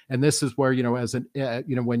experiences. And this is where,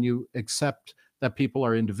 when you accept that people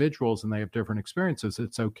are individuals and they have different experiences,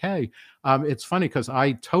 it's okay. It's funny because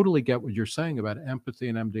I totally get what you're saying about empathy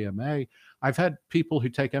and MDMA. I've had people who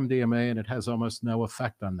take MDMA and it has almost no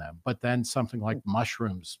effect on them, but then something like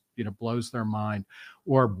mushrooms, blows their mind,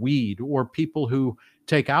 or weed, or people who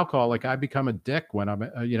take alcohol. Like I become a dick when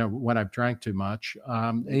when I've drank too much,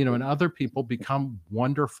 and other people become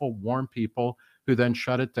wonderful, warm people who then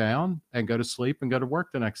shut it down and go to sleep and go to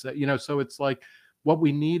work the next day. So it's like, what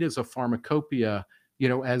we need is a pharmacopoeia,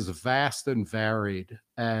 as vast and varied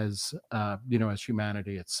as, as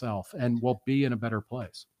humanity itself, and we'll be in a better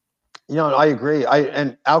place. I agree.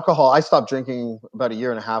 And alcohol, I stopped drinking about a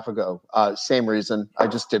year and a half ago. Same reason. I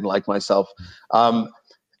just didn't like myself.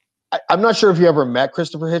 I'm not sure if you ever met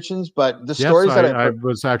Christopher Hitchens, but the stories that I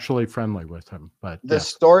was actually friendly with him. But the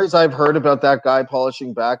stories I've heard about that guy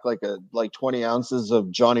polishing back like 20 ounces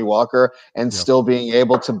of Johnny Walker and still being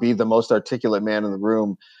able to be the most articulate man in the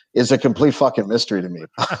room is a complete fucking mystery to me.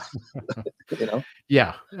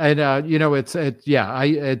 Yeah. And, again,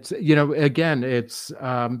 it's,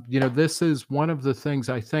 this is one of the things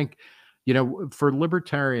I think, for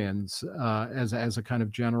libertarians, as a kind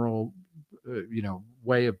of general,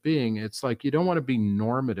 way of being, it's like, you don't want to be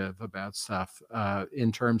normative about stuff,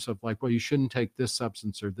 in terms of like, well, you shouldn't take this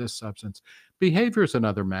substance or this substance. Behavior is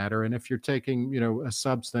another matter. And if you're taking, a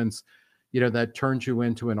substance, that turns you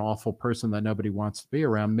into an awful person that nobody wants to be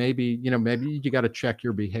around, maybe you got to check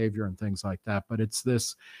your behavior and things like that. But it's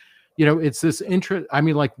this, it's this interest. I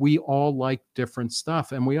mean, like, we all like different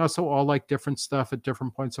stuff, and we also all like different stuff at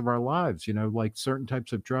different points of our lives. Like certain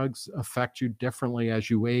types of drugs affect you differently as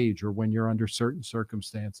you age or when you're under certain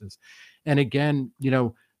circumstances. And again,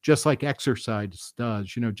 just like exercise does,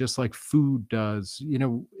 just like food does,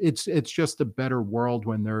 it's just a better world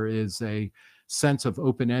when there is a sense of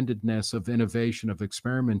open-endedness, of innovation, of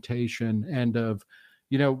experimentation, and of,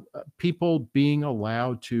 people being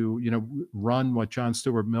allowed to, run what John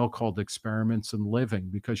Stuart Mill called experiments in living,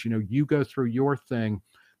 because, you go through your thing,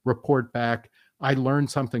 report back, I learned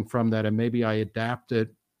something from that, and maybe I adapt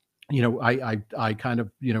it. I kind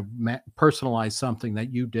of, personalize something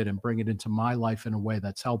that you did and bring it into my life in a way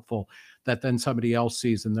that's helpful, that then somebody else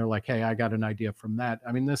sees and they're like, hey, I got an idea from that.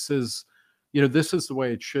 I mean, this is the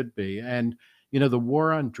way it should be. And, the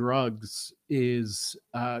war on drugs is,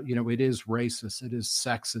 it is racist, it is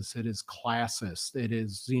sexist, it is classist, it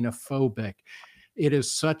is xenophobic. It is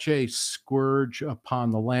such a scourge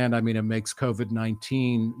upon the land. I mean, it makes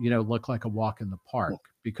COVID-19, look like a walk in the park,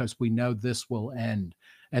 because we know this will end.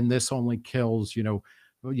 And this only kills,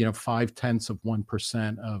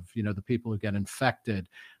 0.5% of, the people who get infected,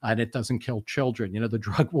 and it doesn't kill children. The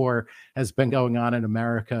drug war has been going on in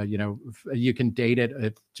America. You can date it,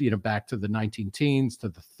 back to the 19-teens, to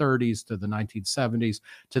the 30s, to the 1970s,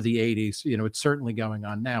 to the 80s. It's certainly going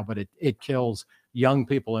on now, but it kills young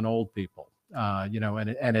people and old people.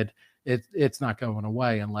 And it's not going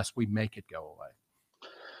away unless we make it go away.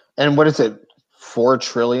 And what is it? 4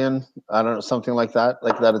 trillion, I don't know, something like that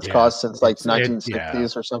it's cost since like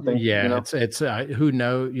 1960s or something. It's who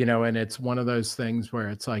knows, and it's one of those things where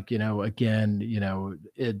it's like, again,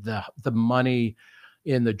 the money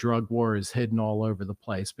in the drug war is hidden all over the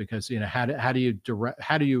place, because how do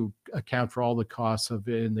you account for all the costs of,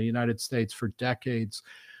 in the United States for decades,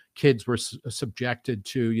 kids were subjected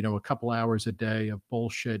to, a couple hours a day of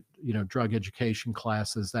bullshit, drug education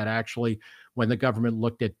classes that actually, when the government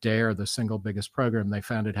looked at DARE, the single biggest program, they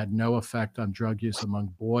found it had no effect on drug use among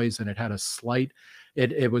boys, and it had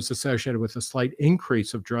it was associated with a slight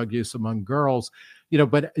increase of drug use among girls,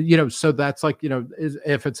 but, so that's like,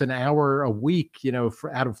 if it's an hour a week,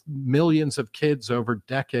 out of millions of kids over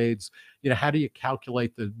decades, how do you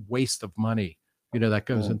calculate the waste of money, that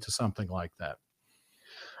goes into something like that?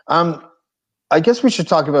 I guess we should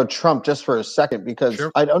talk about Trump just for a second, because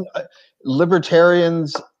Sure.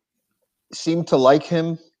 Libertarians seem to like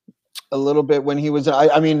him a little bit when he was.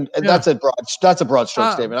 I mean, that's a broad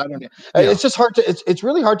stroke statement. I don't know. It's just hard to. It's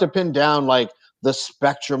really hard to pin down like the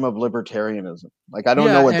spectrum of libertarianism. Like I don't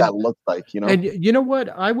know what that looks like. And you know what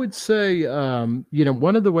I would say.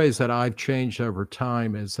 One of the ways that I've changed over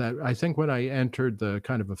time is that I think when I entered the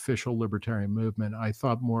kind of official libertarian movement, I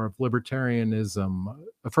thought more of libertarianism.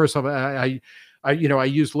 First off, I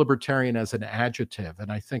use libertarian as an adjective,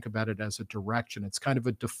 and I think about it as a direction. It's kind of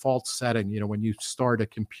a default setting. When you start a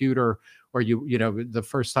computer, or the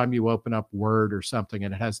first time you open up Word or something,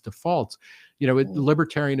 and it has defaults.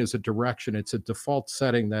 Libertarian is a direction. It's a default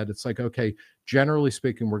setting that it's like, okay, generally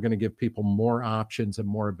speaking, we're going to give people more options and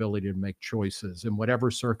more ability to make choices in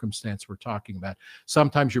whatever circumstance we're talking about.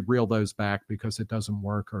 Sometimes you reel those back because it doesn't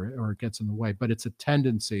work or it gets in the way, but it's a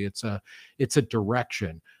tendency. It's a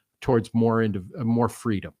direction towards more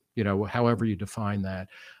freedom, however you define that.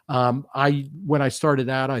 When I started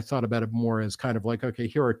out, I thought about it more as kind of like, okay,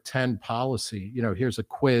 here are 10 policy, here's a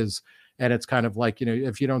quiz. And it's kind of like,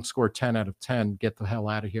 if you don't score 10 out of 10, get the hell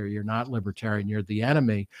out of here. You're not libertarian, you're the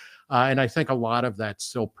enemy. And I think a lot of that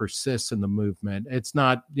still persists in the movement. It's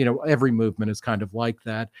not, every movement is kind of like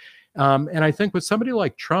that. And I think with somebody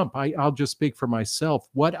like Trump, I'll just speak for myself,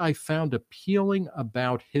 what I found appealing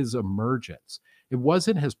about his emergence, it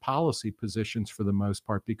wasn't his policy positions for the most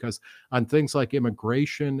part, because on things like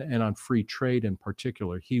immigration and on free trade in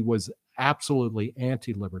particular, he was absolutely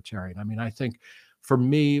anti-libertarian. I mean, I think for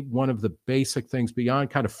me, one of the basic things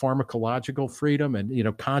beyond kind of pharmacological freedom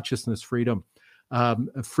and, consciousness freedom,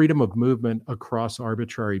 freedom of movement across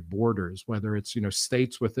arbitrary borders, whether it's,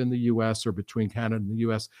 states within the U.S. or between Canada and the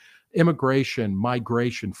U.S., immigration,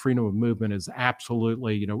 migration, freedom of movement is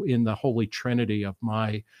absolutely, in the holy trinity of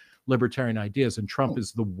my libertarian ideas. And Trump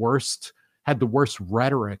had the worst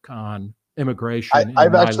rhetoric on immigration.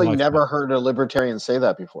 I've actually never heard a libertarian say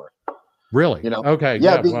that before. Really? Okay.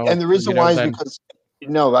 Yeah. And the reason why is because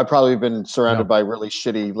I've probably been surrounded by really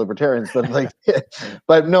shitty libertarians, but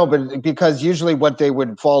but because usually what they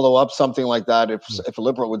would follow up something like that, if a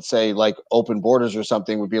liberal would say like open borders or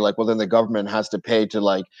something, would be like, well, then the government has to pay to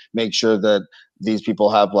like make sure that these people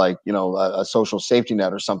have like, a social safety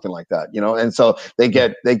net or something like that, and so they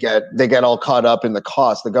get all caught up in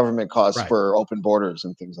the government costs for open borders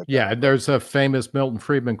and things like that. Yeah. There's a famous Milton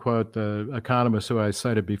Friedman quote, the economist who I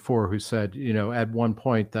cited before, who said, at one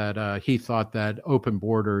point that he thought that open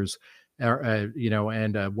borders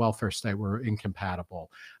and a welfare state were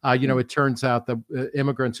incompatible. It turns out that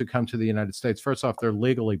immigrants who come to the United States, first off, they're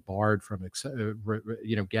legally barred from,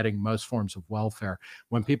 getting most forms of welfare.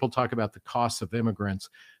 When people talk about the costs of immigrants,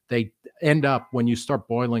 they end up, when you start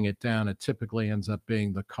boiling it down, it typically ends up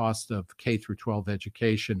being the cost of K through 12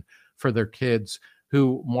 education for their kids,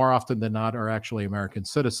 who more often than not are actually American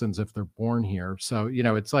citizens if they're born here. So,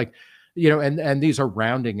 it's like, and these are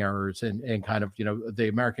rounding errors, and kind of, the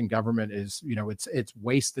American government is, it's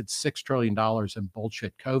wasted $6 trillion in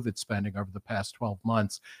bullshit COVID spending over the past 12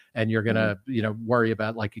 months. And you're going to, worry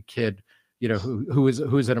about like a kid, who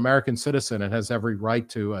is an American citizen and has every right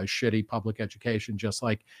to a shitty public education, just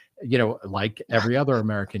like, like every other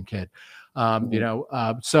American kid.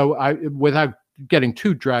 So without getting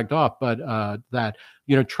too dragged off, but that,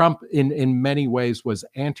 Trump in many ways was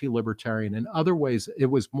anti-libertarian. In other ways, it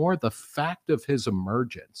was more the fact of his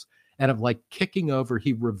emergence and of like kicking over.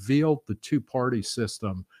 He revealed the two-party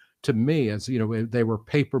system to me as, they were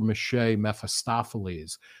paper mache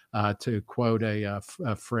Mephistopheles, to quote a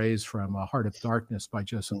phrase from Heart of Darkness by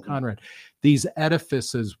Joseph Conrad. These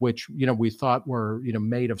edifices, which, we thought were,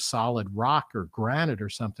 made of solid rock or granite or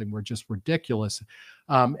something, were just ridiculous.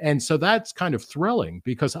 And so that's kind of thrilling,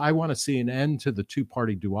 because I want to see an end to the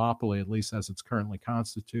two-party duopoly, at least as it's currently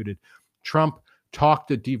constituted. Trump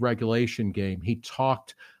talked a deregulation game. He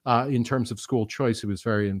talked in terms of school choice. He was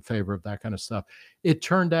very in favor of that kind of stuff. It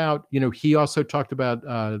turned out, he also talked about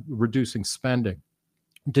reducing spending.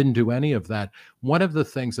 Didn't do any of that. One of the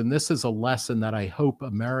things, and this is a lesson that I hope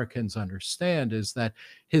Americans understand, is that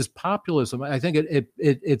his populism, I think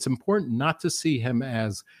it's important not to see him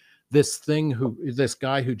as this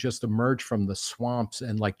guy who just emerged from the swamps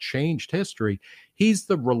and like changed history. He's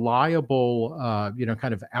the reliable,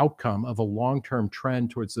 kind of outcome of a long-term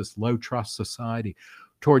trend towards this low trust society,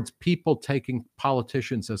 towards people taking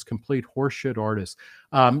politicians as complete horseshit artists,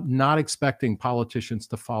 not expecting politicians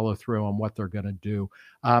to follow through on what they're going to do.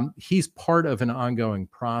 He's part of an ongoing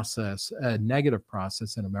process, a negative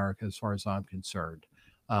process in America, as far as I'm concerned.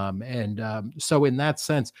 So in that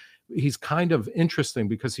sense, he's kind of interesting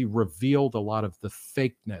because he revealed a lot of the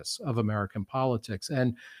fakeness of American politics.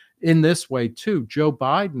 And in this way, too, Joe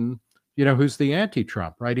Biden, who's the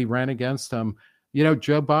anti-Trump, right? He ran against him.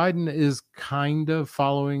 Joe Biden is kind of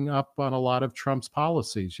following up on a lot of Trump's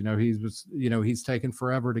policies. He's taken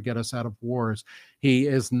forever to get us out of wars. He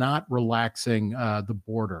is not relaxing the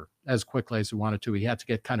border as quickly as he wanted to. He had to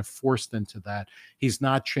get kind of forced into that. He's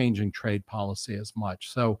not changing trade policy as much.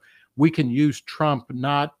 So we can use Trump,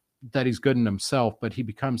 not that he's good in himself, but he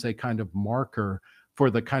becomes a kind of marker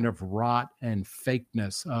for the kind of rot and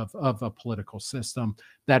fakeness of a political system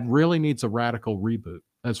that really needs a radical reboot,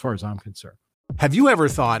 as far as I'm concerned. Have you ever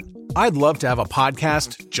thought, I'd love to have a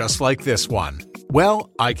podcast just like this one? Well,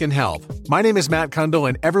 I can help. My name is Matt Kundle,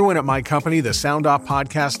 and everyone at my company, the Sound Off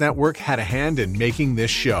Podcast Network, had a hand in making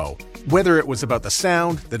this show. Whether it was about the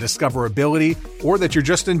sound, the discoverability, or that you're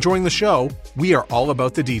just enjoying the show, we are all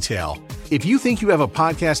about the detail. If you think you have a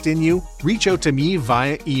podcast in you, reach out to me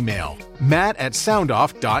via email,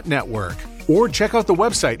 matt@soundoff.network, or check out the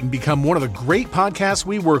website and become one of the great podcasts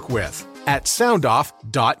we work with at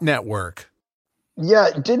soundoff.network. Yeah,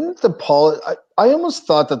 I almost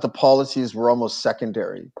thought that the policies were almost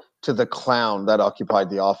secondary to the clown that occupied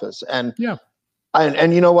the office. And yeah,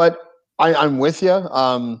 and you know what? I'm with you.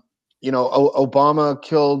 Obama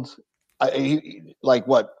killed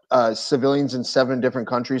civilians in 7 different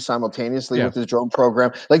countries simultaneously with his drone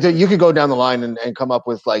program. Like you could go down the line and come up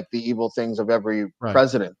with like the evil things of every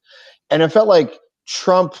president. And it felt like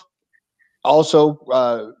Trump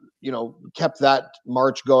also kept that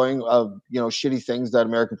march going of, shitty things that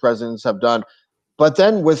American presidents have done. But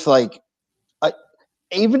then with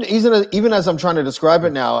even as I'm trying to describe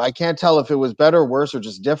it now, I can't tell if it was better, worse, or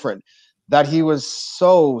just different, that he was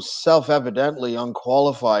so self-evidently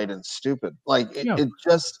unqualified and stupid.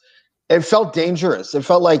 It felt dangerous. It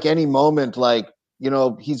felt like any moment,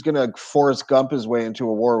 he's going to Forrest Gump his way into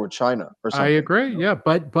a war with China or something. I agree. Yeah.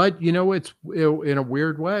 But it's in a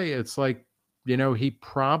weird way. It's like, he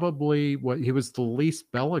he was the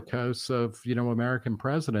least bellicose of, American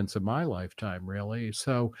presidents in my lifetime, really.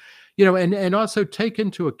 So, and also take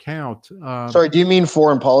into account. Sorry, do you mean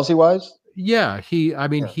foreign policy wise? Yeah, he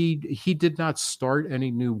did not start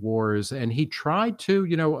any new wars, and he tried to,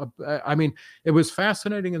 it was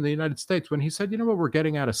fascinating in the United States when he said, we're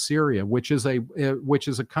getting out of Syria, which is a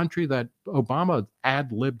country that Obama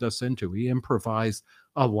ad-libbed us into. He improvised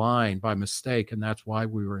a line by mistake, and that's why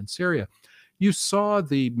we were in Syria. You saw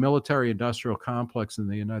the military-industrial complex in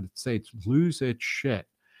the United States lose its shit.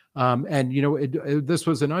 This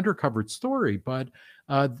was an undercovered story, but,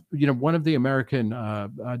 one of the American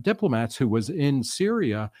diplomats who was in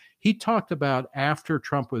Syria, he talked about after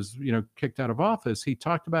Trump was, kicked out of office, he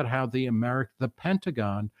talked about how the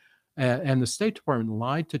Pentagon and the State Department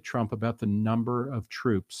lied to Trump about the number of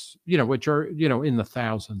troops, which are, in the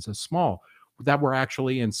thousands, as small, that were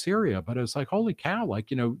actually in Syria. But it was like, holy cow,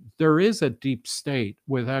 there is a deep state,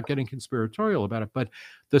 without getting conspiratorial about it. But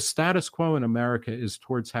the status quo in America is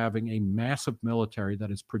towards having a massive military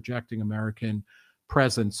that is projecting American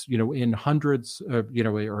presence, in hundreds of,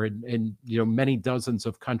 or in many dozens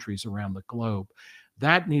of countries around the globe.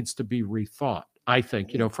 That needs to be rethought, I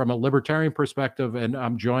think, from a libertarian perspective. And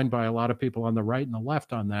I'm joined by a lot of people on the right and the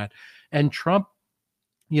left on that. And Trump,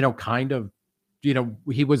 kind of,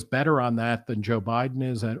 he was better on that than Joe Biden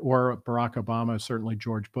is, or Barack Obama, certainly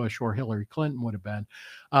George Bush or Hillary Clinton would have been.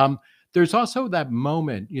 There's also that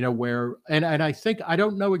moment, where, and I think, I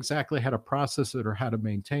don't know exactly how to process it or how to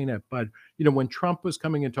maintain it, but, when Trump was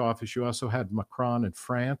coming into office, you also had Macron in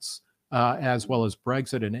France, as well as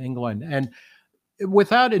Brexit in England. And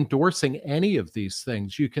without endorsing any of these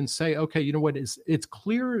things, you can say, okay, it's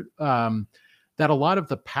clear that a lot of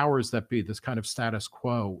the powers that be, this kind of status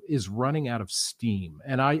quo, is running out of steam.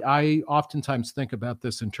 And I oftentimes think about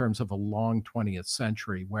this in terms of a long 20th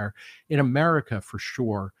century, where in America, for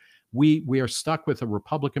sure, we are stuck with a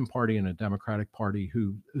Republican Party and a Democratic Party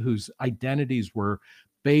whose identities were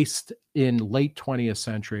based in late 20th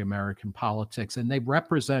century American politics, and they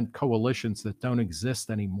represent coalitions that don't exist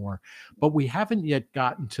anymore. But we haven't yet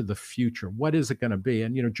gotten to the future. What is it going to be?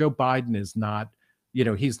 And, Joe Biden is not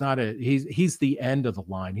he's not he's the end of the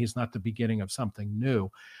line. He's not the beginning of something new.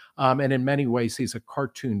 And in many ways, he's a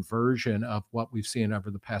cartoon version of what we've seen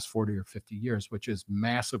over the past 40 or 50 years, which is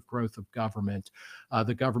massive growth of government,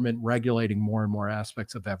 the government regulating more and more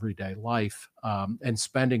aspects of everyday life, and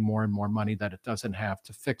spending more and more money that it doesn't have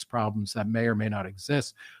to fix problems that may or may not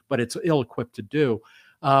exist, but it's ill-equipped to do.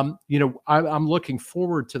 I'm looking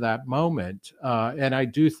forward to that moment. And I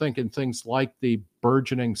do think in things like the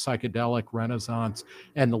burgeoning psychedelic renaissance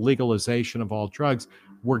and the legalization of all drugs,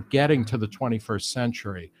 we're getting to the 21st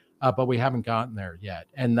century, but we haven't gotten there yet.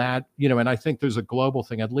 And that, and I think there's a global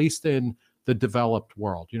thing, at least in the developed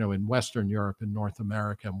world, in Western Europe and North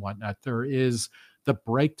America and whatnot, there is the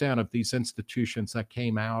breakdown of these institutions that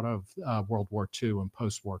came out of World War II and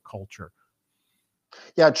post-war culture.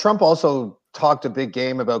 Yeah, Trump also talked a big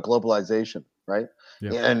game about globalization, right?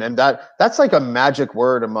 Yeah. And that's like a magic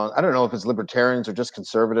word among, I don't know if it's libertarians or just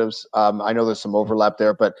conservatives. I know there's some overlap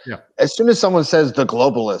there, but as soon as someone says the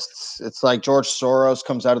globalists, it's like George Soros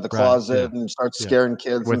comes out of the closet and starts scaring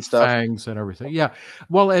kids with and stuff. fangs and everything. Yeah.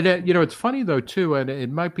 Well, and it's funny though too, and it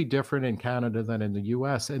might be different in Canada than in the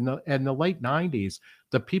US. In the late 90s,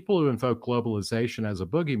 the people who invoked globalization as a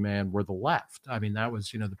boogeyman were the left. I mean, that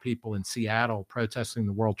was, the people in Seattle protesting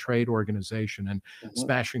the World Trade Organization and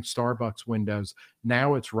smashing Starbucks windows.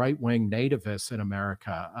 Now it's right-wing nativists in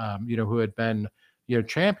America, who had been,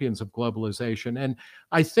 champions of globalization. And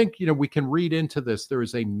I think, we can read into this. There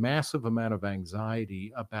is a massive amount of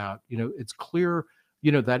anxiety about, it's clear,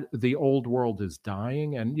 that the old world is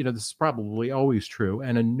dying. And, this is probably always true.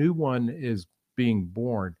 And a new one is being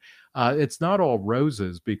born. It's not all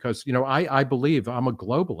roses because, I believe I'm a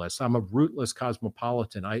globalist. I'm a rootless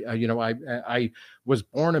cosmopolitan. I was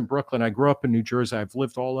born in Brooklyn. I grew up in New Jersey. I've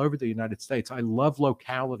lived all over the United States. I love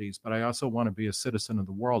localities, but I also want to be a citizen of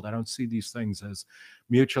the world. I don't see these things as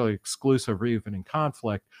mutually exclusive or even in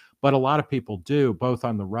conflict, but a lot of people do, both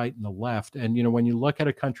on the right and the left. And, when you look at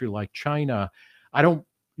a country like China, I don't,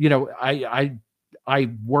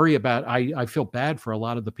 I worry about, I feel bad for a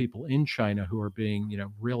lot of the people in China who are being,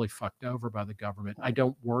 really fucked over by the government. I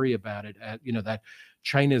don't worry about it at, that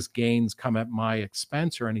China's gains come at my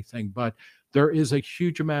expense or anything, but there is a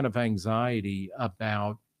huge amount of anxiety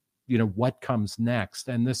about, what comes next.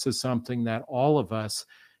 And this is something that all of us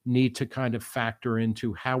need to kind of factor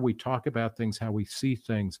into how we talk about things, how we see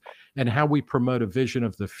things, and how we promote a vision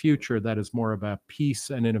of the future that is more about peace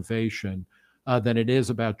and innovation than it is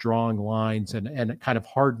about drawing lines and kind of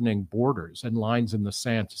hardening borders and lines in the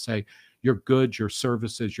sand to say your goods, your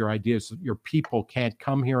services, your ideas, your people can't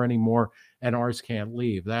come here anymore and ours can't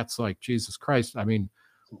leave. That's like, Jesus Christ. I mean,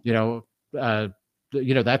 that's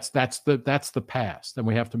the past, and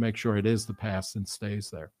we have to make sure it is the past and stays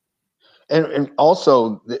there. And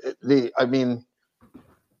also I mean,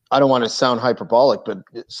 I don't want to sound hyperbolic, but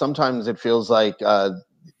sometimes it feels like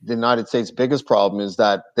the United States' biggest problem is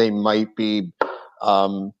that they might be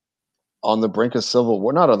on the brink of civil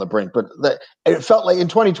war. Not on the brink, but it felt like in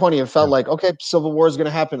 2020, it felt like, okay, civil war is going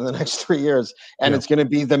to happen in the next 3 years. And it's going to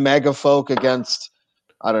be the MAGA folk against,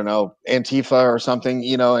 I don't know, Antifa or something,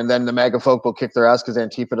 and then the MAGA folk will kick their ass because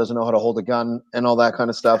Antifa doesn't know how to hold a gun and all that kind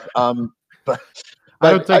of stuff. But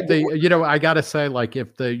I don't think I got to say, like,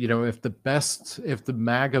 if the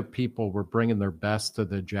MAGA people were bringing their best to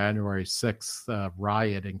the January 6th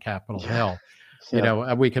riot in Capitol Hill,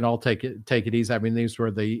 we can all take it easy. I mean, these were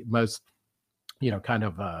the most, kind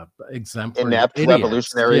of exemplary inept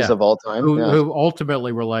revolutionaries of all time, who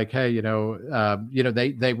ultimately were like, hey,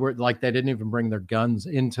 they were like, they didn't even bring their guns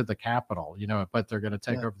into the Capitol, but they're going to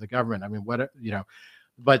take over the government. I mean,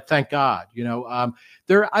 but thank God,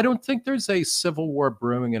 I don't think there's a civil war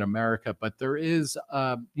brewing in America, but there is,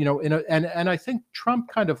 and I think Trump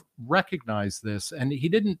kind of recognized this, and he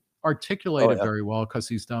didn't articulate it very well because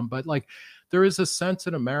he's dumb, but like there is a sense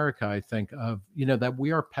in America, I think, of, that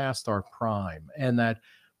we are past our prime, and that,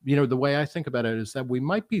 the way I think about it is that we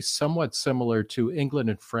might be somewhat similar to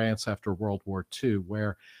England and France after World War II,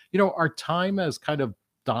 where, our time as kind of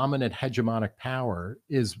dominant hegemonic power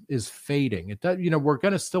is fading. It does, we're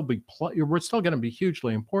going to still be we're still going to be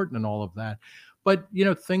hugely important in all of that, but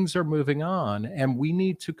things are moving on, and we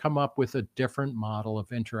need to come up with a different model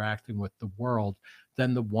of interacting with the world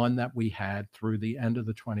than the one that we had through the end of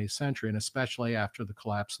the 20th century, and especially after the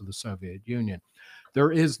collapse of the Soviet Union.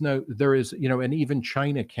 There is, and even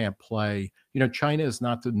China can't play. China is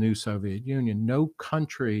not the new Soviet Union. No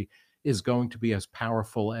country is going to be as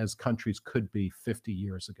powerful as countries could be 50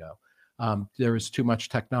 years ago. There is too much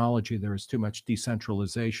technology. There is too much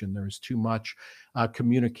decentralization. There is too much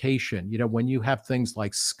communication. When you have things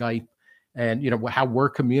like Skype and how we're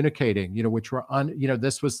communicating, which were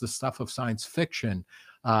this was the stuff of science fiction,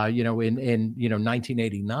 in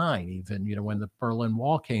 1989, even, when the Berlin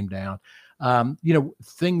Wall came down.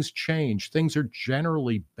 Things change. Things are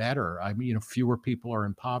generally better. I mean, fewer people are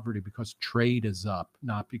in poverty because trade is up,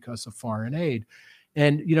 not because of foreign aid.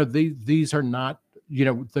 And, these are not,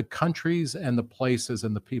 the countries and the places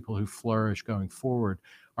and the people who flourish going forward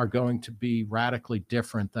are going to be radically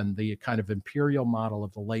different than the kind of imperial model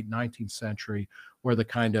of the late 19th century or the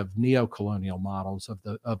kind of neo-colonial models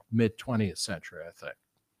of mid 20th century, I think.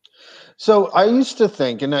 So I used to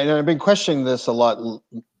think, and I've been questioning this a lot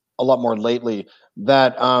more lately,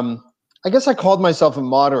 that I guess I called myself a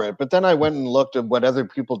moderate, but then I went and looked at what other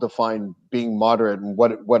people define being moderate and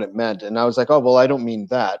what it meant, and I was like, oh well, I don't mean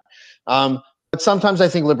that. But sometimes I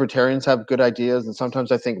think libertarians have good ideas, and sometimes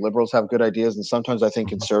I think liberals have good ideas, and sometimes I think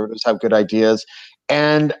conservatives have good ideas.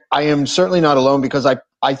 And I am certainly not alone, because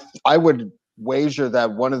I would wager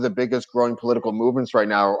that one of the biggest growing political movements right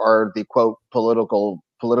now are the quote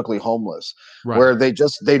politically homeless, right, where they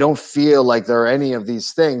don't feel like there are any of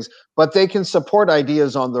these things, but they can support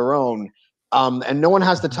ideas on their own. And no one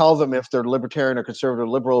has to tell them if they're libertarian or conservative,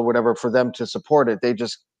 liberal, or whatever, for them to support it. They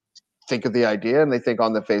just think of the idea and they think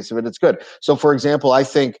on the face of it, it's good. So for example, I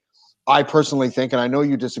personally think, and I know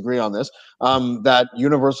you disagree on this, that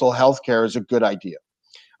universal healthcare is a good idea.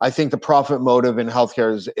 I think the profit motive in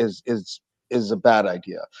healthcare is a bad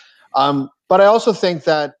idea. But I also think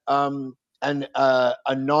that a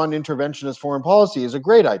non-interventionist foreign policy is a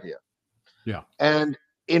great idea. Yeah. And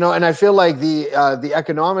and I feel like the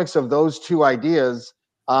economics of those two ideas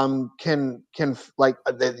can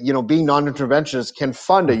being non-interventionist can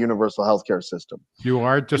fund a universal healthcare system. You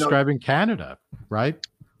are describing Canada, right?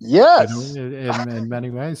 Yes. In many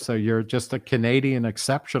ways. So you're just a Canadian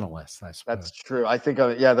exceptionalist, I suppose. That's true. I think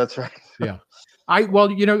yeah, that's right. Yeah.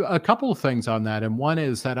 A couple of things on that. And one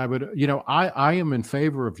is that I am in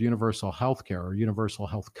favor of universal health care or universal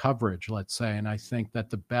health coverage, let's say. And I think that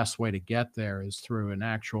the best way to get there is through an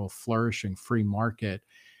actual flourishing free market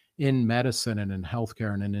in medicine and in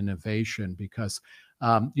healthcare and in innovation, because,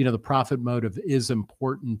 the profit motive is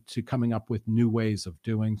important to coming up with new ways of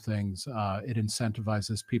doing things. It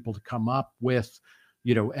incentivizes people to come up with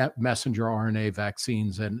messenger RNA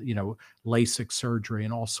vaccines and, LASIK surgery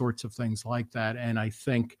and all sorts of things like that. And I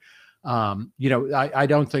think, I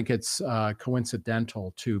don't think it's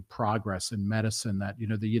coincidental to progress in medicine that,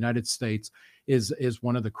 the United States is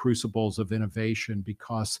one of the crucibles of innovation,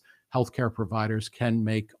 because healthcare providers can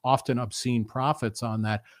make often obscene profits on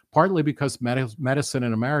that, partly because medicine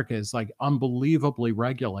in America is like unbelievably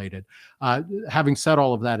regulated. Having said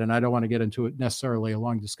all of that, and I don't want to get into it necessarily a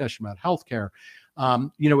long discussion about healthcare,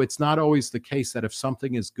 it's not always the case that if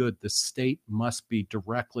something is good, the state must be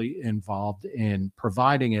directly involved in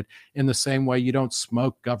providing it. In the same way, you don't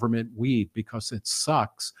smoke government weed because it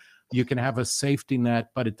sucks. You can have a safety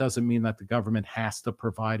net, but it doesn't mean that the government has to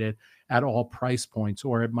provide it at all price points,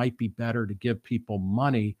 or it might be better to give people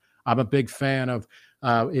money. I'm a big fan of,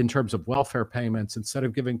 in terms of welfare payments, instead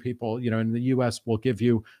of giving people, in the US, we'll give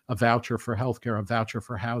you a voucher for healthcare, a voucher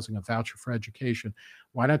for housing, a voucher for education.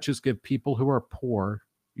 Why not just give people who are poor,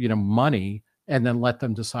 money, and then let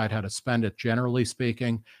them decide how to spend it? Generally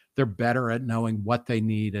speaking, they're better at knowing what they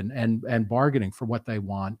need and bargaining for what they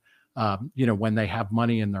want, when they have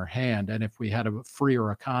money in their hand. And if we had a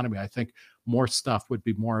freer economy, I think more stuff would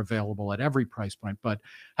be more available at every price point. But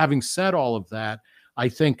having said all of that, I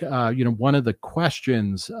think, one of the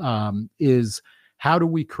questions is, how do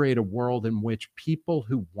we create a world in which people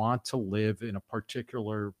who want to live in a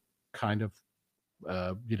particular kind of,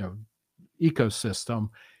 ecosystem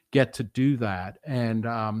get to do that? And,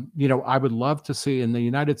 I would love to see in the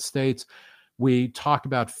United States, we talk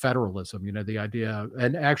about federalism, the idea,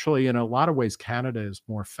 and actually in a lot of ways, Canada is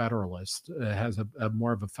more federalist, has a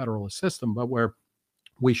more of a federalist system, but where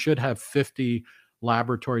we should have 50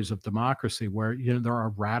 laboratories of democracy where, there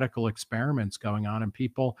are radical experiments going on and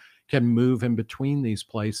people can move in between these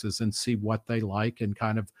places and see what they like and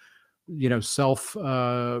kind of,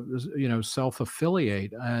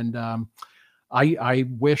 self-affiliate. And, I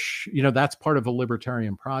wish, that's part of a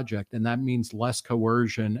libertarian project, and that means less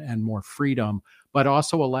coercion and more freedom, but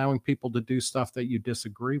also allowing people to do stuff that you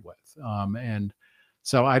disagree with. And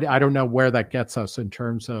so I don't know where that gets us in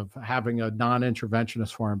terms of having a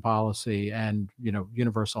non-interventionist foreign policy and,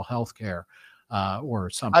 universal health care. or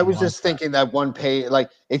something. I was like just thinking that one pay, like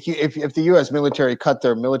if the U.S. military cut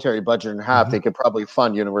their military budget in half, they could probably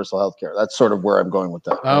fund universal health care. That's sort of where I'm going with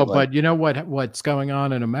that. Oh, right? Like, but you know what's going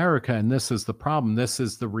on in America, and this is the problem. This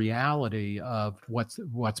is the reality of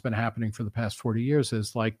what's been happening for the past 40 years.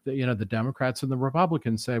 Is like the Democrats and the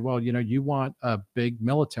Republicans say, well, you want a big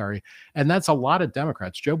military, and that's a lot of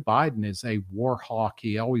Democrats. Joe Biden is a war hawk.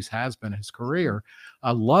 He always has been his career.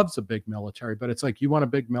 Loves a big military, but it's like you want a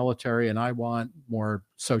big military, and I want more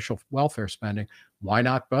social welfare spending. Why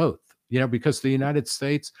not both? Because the United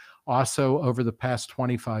States also over the past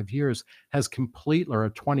 25 years has completely, or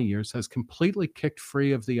 20 years, has completely kicked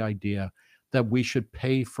free of the idea that we should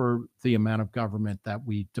pay for the amount of government that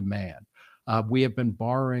we demand. We have been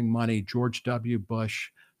borrowing money. George W. Bush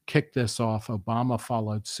kicked this off. Obama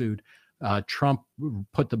followed suit. Trump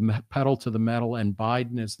put the pedal to the metal, and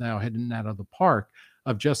Biden is now hitting that out of the park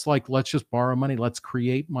of just like, let's just borrow money, let's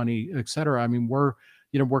create money, et cetera. I mean, we're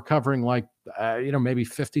covering like, maybe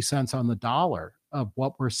 50 cents on the dollar of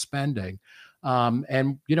what we're spending.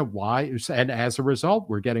 And why? And as a result,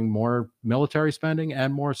 we're getting more military spending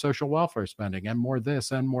and more social welfare spending and more this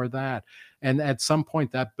and more that. And at some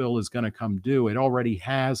point that bill is going to come due. It already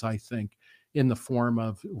has, I think, in the form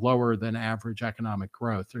of lower than average economic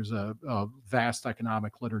growth. There's a vast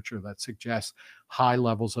economic literature that suggests high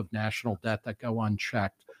levels of national debt that go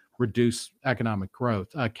unchecked reduce economic growth.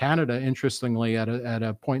 Canada, interestingly, at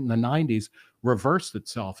a point in the 90s, reversed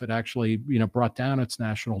itself. It actually, brought down its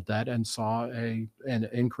national debt and saw an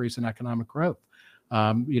increase in economic growth.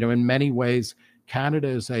 In many ways, Canada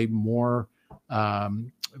is a more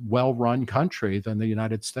well-run country than the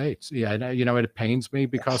United States. Yeah, it pains me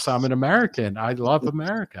because I'm an American. I love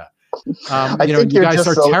America. You guys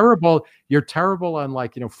are terrible. You're terrible on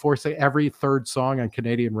forcing every third song on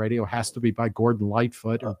Canadian radio has to be by Gordon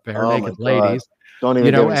Lightfoot or Bare Naked Ladies. Don't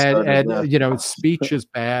even and speech is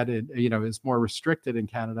bad and is more restricted in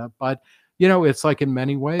Canada. But it's like in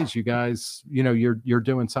many ways, you guys, you're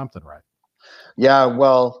doing something right. Yeah,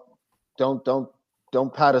 well, don't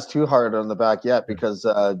pat us too hard on the back yet, because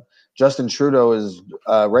Justin Trudeau is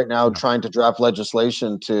right now trying to draft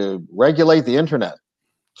legislation to regulate the internet.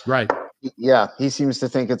 Right. Yeah, he seems to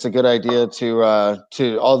think it's a good idea to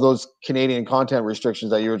all those Canadian content restrictions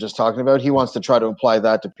that you were just talking about. He wants to try to apply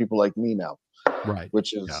that to people like me now. Right.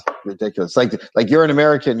 Which is ridiculous. Like you're an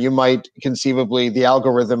American, you might conceivably, the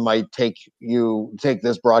algorithm might take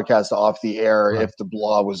this broadcast off the air if the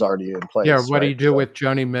law was already in place. Yeah. What do you do with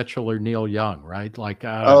Joni Mitchell or Neil Young? Right. Like,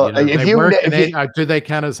 do they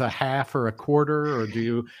count as a half or a quarter, or do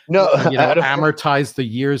you amortize the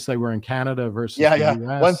years they were in Canada versus the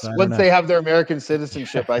US? Once they have their American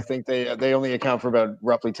citizenship, I think they only account for about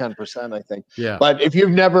roughly 10%. I think. Yeah. But if you've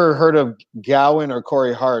never heard of Gowan or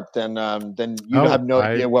Corey Hart, then you have no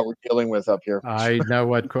idea what we're dealing with up here. I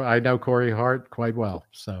know Corey Hart quite well.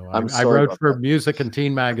 So I wrote for music and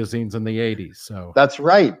teen magazines in the 80s. So that's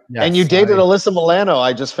right. Yes, and you dated Alyssa Milano.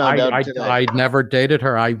 I just found out today. I never dated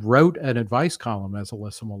her. I wrote an advice column as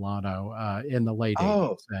Alyssa Milano in the late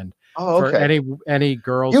 80s. And for any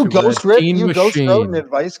girls you who ghost wrote an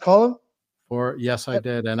advice column? Yes, I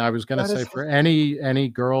did. And I was going to say for any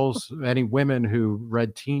girls, any women who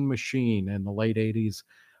read Teen Machine in the late 80s,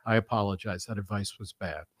 I apologize. That advice was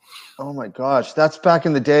bad. Oh my gosh. That's back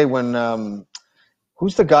in the day when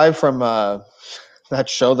who's the guy from that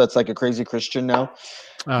show that's like a crazy Christian now?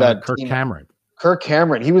 Kirk Cameron. Kirk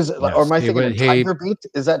Cameron. He was, or am I thinking of Tiger Beat?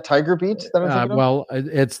 Is that Tiger Beat that I'm thinking of? Well,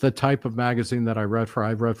 it's the type of magazine that I wrote for.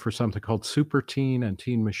 I wrote for something called Super Teen and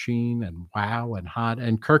Teen Machine and Wow and Hot.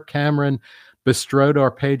 And Kirk Cameron bestrode our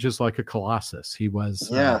pages like a colossus. He was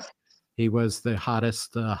the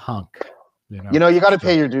hottest hunk. You got to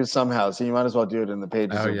pay your dues somehow, so you might as well do it in the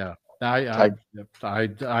pages. Oh yeah,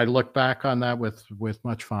 I look back on that with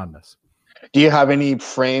much fondness. Do you have any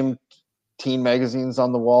framed teen magazines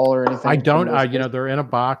on the wall or anything? I don't. They're in a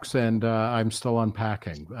box, and I'm still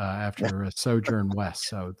unpacking after a sojourn west,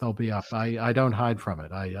 so they'll be up. I don't hide from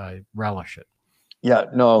it. I relish it. Yeah.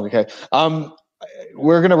 No. Okay.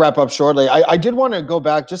 We're gonna wrap up shortly. I did want to go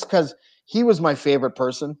back just because he was my favorite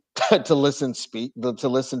person to listen to speak,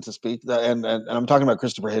 and I'm talking about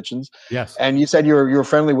Christopher Hitchens. Yes. And you said you were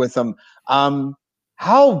friendly with him.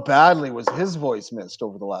 How badly was his voice missed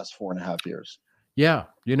over the last 4.5 years? Yeah.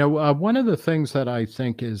 One of the things that I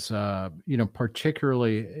think is,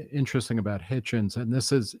 particularly interesting about Hitchens, and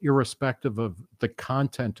this is irrespective of the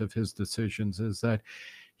content of his decisions, is that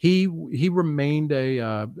he remained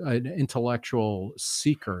an intellectual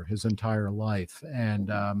seeker his entire life. And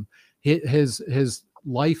his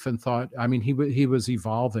life and thought, I mean, he was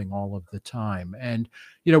evolving all of the time. And,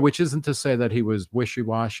 which isn't to say that he was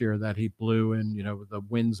wishy-washy or that he blew in, the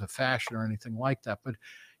winds of fashion or anything like that. But,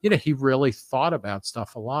 he really thought about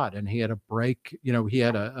stuff a lot. And he had a break, he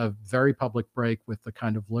had a very public break with the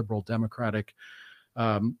kind of liberal democratic,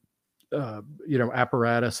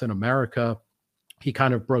 apparatus in America. He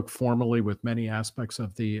kind of broke formally with many aspects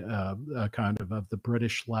of the of the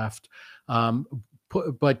British left,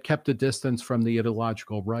 but kept a distance from the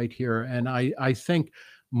ideological right here. And I think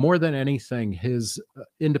more than anything, his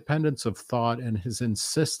independence of thought and his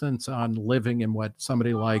insistence on living in what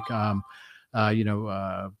somebody like,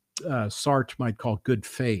 Sartre might call good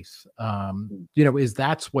faith,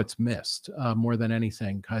 that's what's missed more than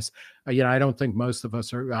anything. Because, I don't think most of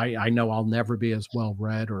us are, I know I'll never be as well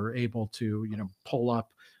read or able to, pull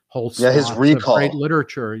up whole his recall, great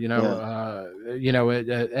literature,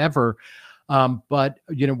 ever. But,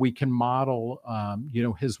 we can model,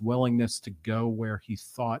 his willingness to go where he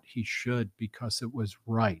thought he should because it was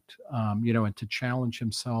right, and to challenge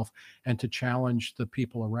himself and to challenge the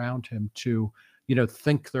people around him to,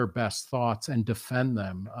 think their best thoughts and defend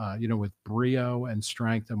them, with brio and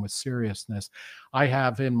strength and with seriousness. I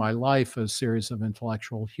have in my life a series of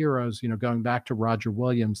intellectual heroes, going back to Roger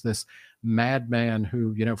Williams, this madman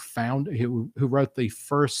who, who wrote the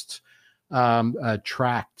first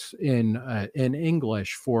tract in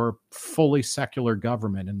English for fully secular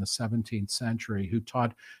government in the 17th century, who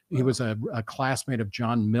taught, he was a classmate of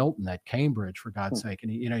John Milton at Cambridge, for God's sake.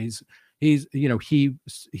 And he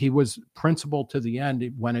was principled to the end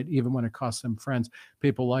even when it cost him friends.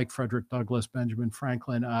 People like Frederick Douglass, Benjamin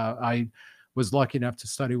Franklin. I was lucky enough to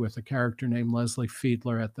study with a character named Leslie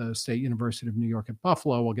Fiedler at the State University of New York at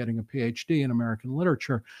Buffalo while getting a PhD in American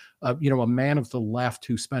literature. A man of the left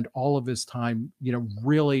who spent all of his time,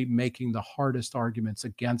 really making the hardest arguments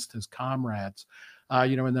against his comrades.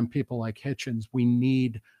 And then people like Hitchens. We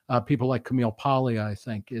need people like Camille Paglia, I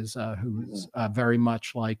think, who's very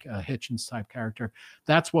much like a Hitchens type character.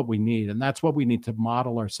 That's what we need. And that's what we need to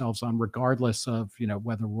model ourselves on, regardless of,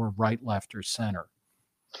 whether we're right, left, or center.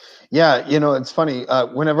 Yeah, it's funny.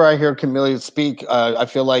 Whenever I hear Camille speak, I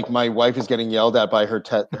feel like my wife is getting yelled at by her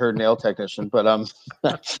nail technician. But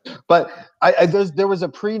there was a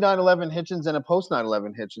pre 9/11 Hitchens and a post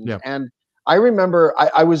 9/11 Hitchens, yeah. And I remember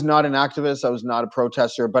I was not an activist, I was not a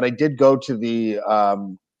protester, but I did go to the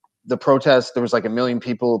protest. There was like 1 million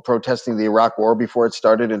people protesting the Iraq War before it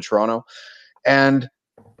started in Toronto, and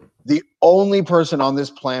the only person on this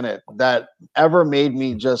planet that ever made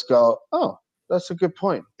me just go, "Oh, that's a good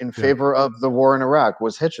point," in favor of the war in Iraq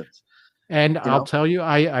was Hitchens. And I'll tell you,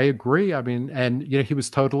 I agree. I mean, and he was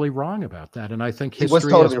totally wrong about that. And I think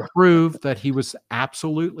history has proved that he was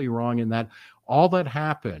absolutely wrong in that all that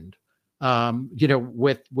happened,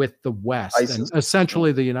 with the West ISIS, and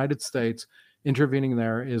essentially the United States intervening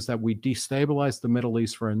there, is that we destabilized the Middle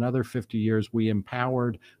East for another 50 years. We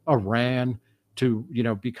empowered Iran to,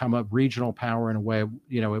 become a regional power in a way,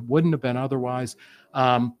 it wouldn't have been otherwise.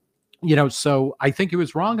 So I think he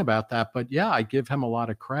was wrong about that, but yeah, I give him a lot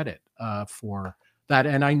of credit for that.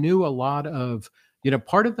 And I knew a lot of,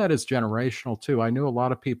 part of that is generational too. I knew a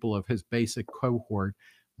lot of people of his basic cohort,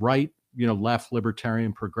 right, left,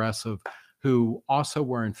 libertarian, progressive, who also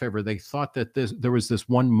were in favor. They thought that there was this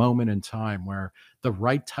one moment in time where the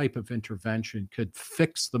right type of intervention could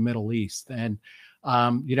fix the Middle East. And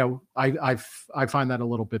I find that a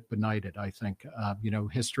little bit benighted. I think,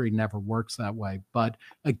 history never works that way. But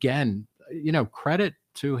again, credit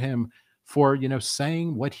to him for,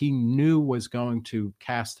 saying what he knew was going to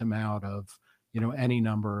cast him out of, any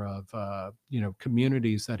number of,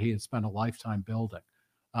 communities that he had spent a lifetime building.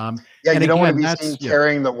 Yeah, you don't want to be seen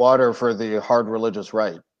carrying the water for the hard religious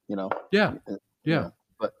right, Yeah.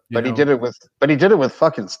 But he did it with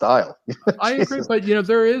fucking style. I agree, but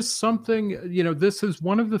there is something. This is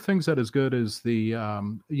one of the things that is good is the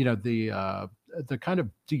the kind of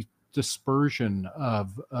dispersion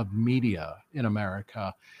of media in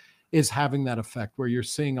America is having that effect where you're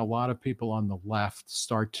seeing a lot of people on the left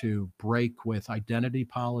start to break with identity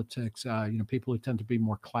politics. People who tend to be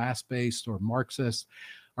more class-based or Marxist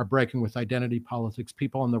are breaking with identity politics.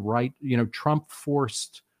 People on the right, Trump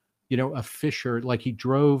forced, a fissure, like he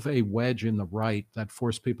drove a wedge in the right that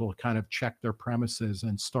forced people to kind of check their premises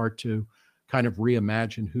and start to kind of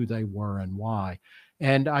reimagine who they were and why.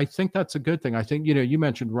 And I think that's a good thing. I think, you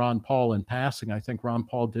mentioned Ron Paul in passing. I think Ron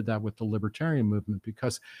Paul did that with the libertarian movement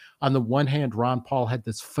because on the one hand, Ron Paul had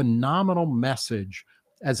this phenomenal message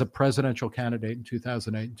as a presidential candidate in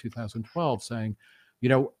 2008 and 2012 saying,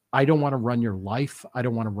 I don't want to run your life. I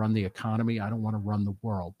don't want to run the economy. I don't want to run the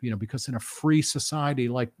world, because in a free society,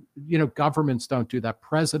 like, governments don't do that.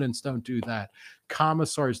 Presidents don't do that.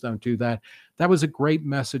 Commissars don't do that. That was a great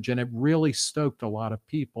message. And it really stoked a lot of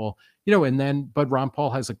people, but Ron Paul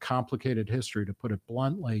has a complicated history, to put it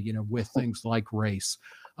bluntly, with things like race.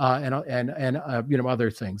 And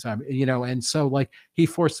other things, and so, like, he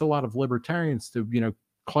forced a lot of libertarians to,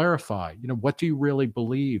 clarify, what do you really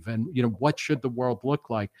believe, and what should the world look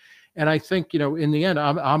like? And I think, in the end,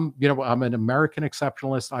 I'm an American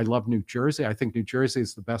exceptionalist. I love New Jersey. I think New Jersey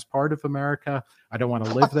is the best part of America. I don't want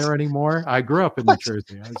to live there anymore. I grew up in New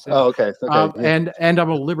Jersey. Oh, okay. And I'm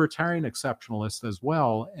a libertarian exceptionalist as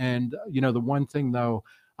well. And the one thing, though,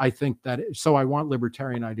 I think so I want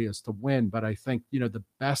libertarian ideas to win, but I think, the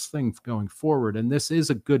best thing going forward, and this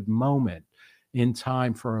is a good moment in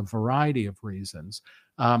time for a variety of reasons,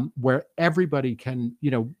 where everybody can,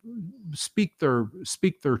 speak their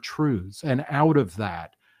truths, and out of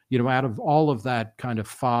that, out of all of that kind of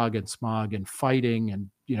fog and smog and fighting and,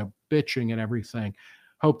 bitching and everything,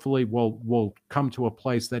 hopefully we'll come to a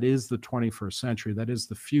place that is the 21st century, that is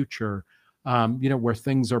the future, where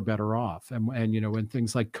things are better off, and when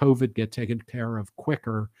things like COVID get taken care of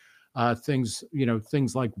quicker, things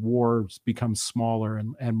like wars become smaller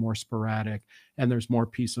and more sporadic, and there's more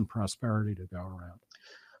peace and prosperity to go around.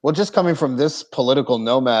 Well, just coming from this political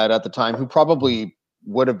nomad at the time, who probably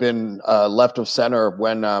would have been left of center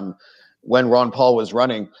when Ron Paul was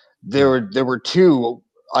running, there were two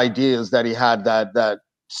ideas that he had that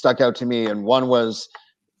stuck out to me, and one was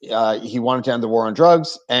he wanted to end the war on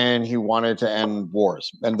drugs, and he wanted to end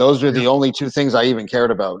wars, and those are the only two things I even cared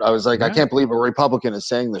about. I was like, I can't believe a Republican is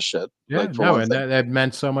saying this shit. Yeah, and that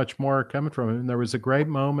meant so much more coming from him. And there was a great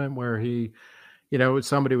moment where he,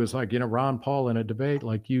 somebody was like, Ron Paul in a debate,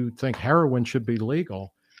 like, you think heroin should be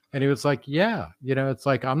legal? And he was like, yeah, it's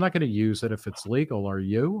like, I'm not going to use it if it's legal. Are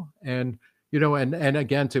you? And, and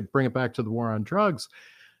again, to bring it back to the war on drugs,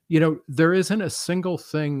 there isn't a single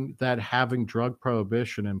thing that having drug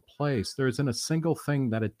prohibition in place, there isn't a single thing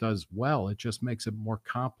that it does well. It just makes it more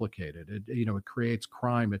complicated. It creates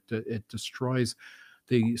crime. It destroys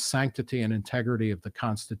the sanctity and integrity of the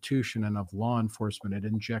Constitution and of law enforcement. It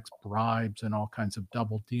injects bribes and all kinds of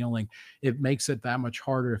double dealing. It makes it that much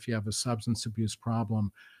harder if you have a substance abuse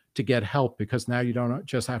problem to get help, because now you don't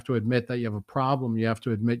just have to admit that you have a problem. You have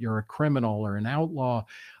to admit you're a criminal or an outlaw.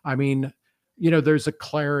 I mean, there's a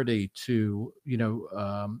clarity to,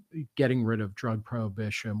 getting rid of drug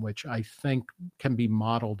prohibition, which I think can be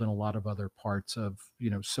modeled in a lot of other parts of,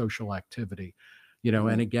 social activity.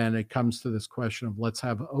 And again, it comes to this question of, let's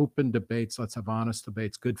have open debates, let's have honest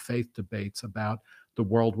debates, good faith debates about the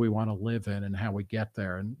world we want to live in and how we get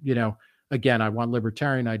there. And, again, I want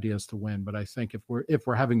libertarian ideas to win, but I think if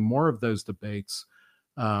we're having more of those debates,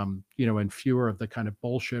 and fewer of the kind of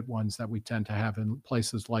bullshit ones that we tend to have in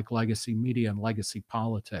places like legacy media and legacy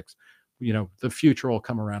politics, the future will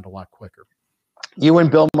come around a lot quicker. You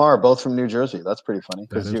and Bill Maher, both from New Jersey. That's pretty funny.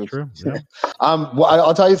 That is true. Yeah. Well,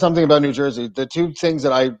 I'll tell you something about New Jersey. The two things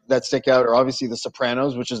that stick out are obviously The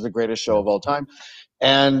Sopranos, which is the greatest show of all time,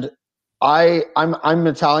 and I'm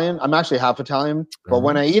Italian. I'm actually half Italian, but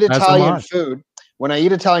when I eat Italian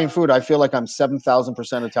food, I feel like I'm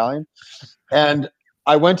 7,000% Italian. And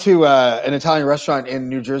I went to an Italian restaurant in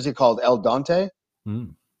New Jersey called El Dante.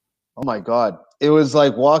 Mm. Oh my God. It was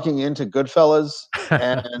like walking into Goodfellas,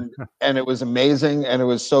 and it was amazing, and it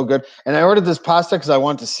was so good. And I ordered this pasta because I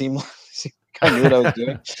wanted to seem like I knew what I was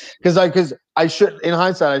doing. Because I should, in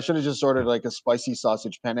hindsight, I should have just ordered like a spicy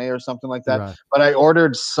sausage penne or something like that. Right. But I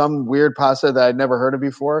ordered some weird pasta that I'd never heard of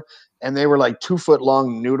before, and they were like 2-foot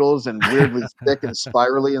long noodles and weirdly thick and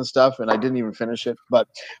spirally and stuff, and I didn't even finish it. But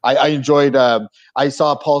I enjoyed. I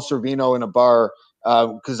saw Paul Sorvino in a bar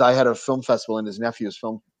because I had a film festival in his nephew's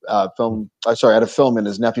I had a film in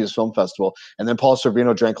his nephew's film festival, and then Paul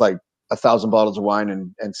Sorvino drank like 1,000 bottles of wine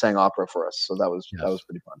and sang opera for us. So that was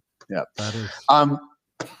pretty fun. Yeah. That is.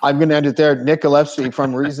 I'm going to end it there. Nick Gillespie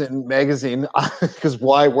from Reason Magazine, because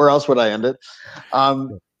where else would I end it?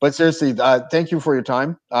 But seriously, thank you for your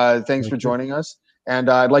time. Thanks for joining us. And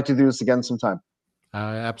I'd like to do this again sometime.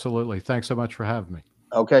 Absolutely. Thanks so much for having me.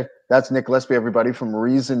 Okay. That's Nick Gillespie, everybody, from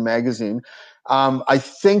Reason Magazine. I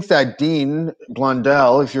think that Dean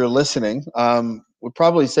Blundell, if you're listening, would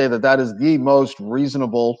probably say that is the most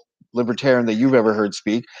reasonable libertarian that you've ever heard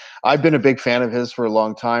speak. I've been a big fan of his for a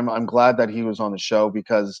long time. I'm glad that he was on the show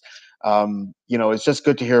because, it's just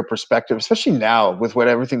good to hear a perspective, especially now with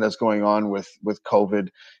everything that's going on with COVID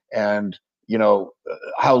and,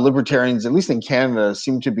 how libertarians, at least in Canada,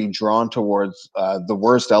 seem to be drawn towards the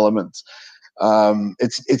worst elements.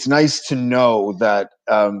 it's nice to know that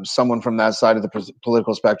someone from that side of the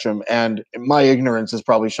political spectrum, and my ignorance is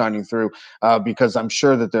probably shining through, because I'm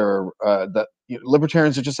sure that there are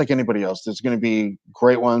libertarians are just like anybody else. There's going to be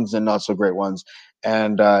great ones and not so great ones,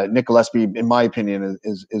 and Nick Gillespie, in my opinion,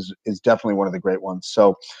 is definitely one of the great ones.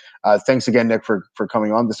 So thanks again, Nick, for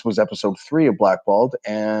coming on. This was episode 3 of Blackballed,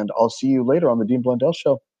 and I'll see you later on the Dean Blundell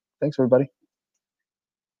Show. Thanks, everybody.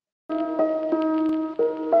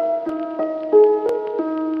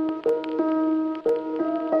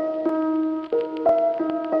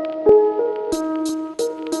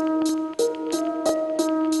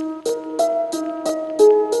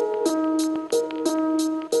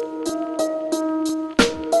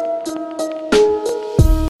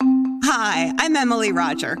 I'm Emily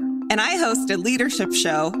Roger, and I host a leadership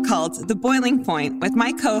show called The Boiling Point with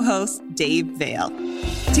my co-host, Dave Vale.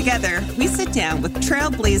 Together, we sit down with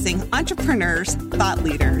trailblazing entrepreneurs, thought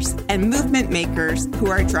leaders, and movement makers who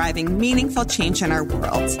are driving meaningful change in our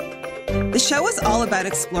world. The show is all about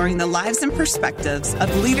exploring the lives and perspectives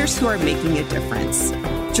of leaders who are making a difference.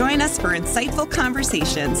 Join us for insightful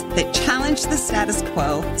conversations that challenge the status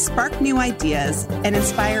quo, spark new ideas, and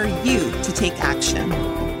inspire you to take action.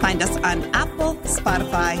 Find us on Apple,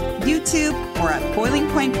 Spotify, YouTube, or at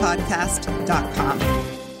boilingpointpodcast.com.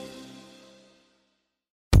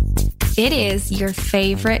 It is your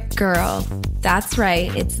favorite girl. That's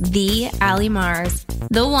right, it's the Allie Mars,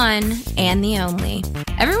 the one and the only.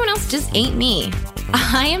 Everyone else just ain't me.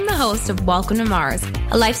 I am the host of Welcome to Mars,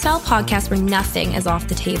 a lifestyle podcast where nothing is off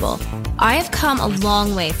the table. I have come a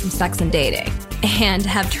long way from sex and dating and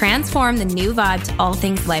have transformed the new vibe to all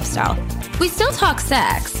things lifestyle. We still talk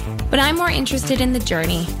sex, but I'm more interested in the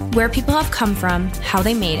journey, where people have come from, how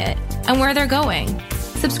they made it, and where they're going.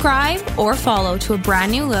 Subscribe or follow to a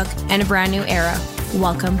brand new look and a brand new era.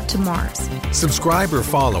 Welcome to Mars. Subscribe or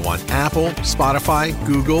follow on Apple, Spotify,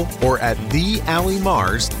 Google, or at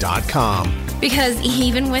thealliemars.com. Because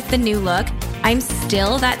even with the new look, I'm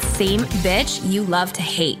still that same bitch you love to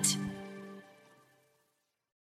hate.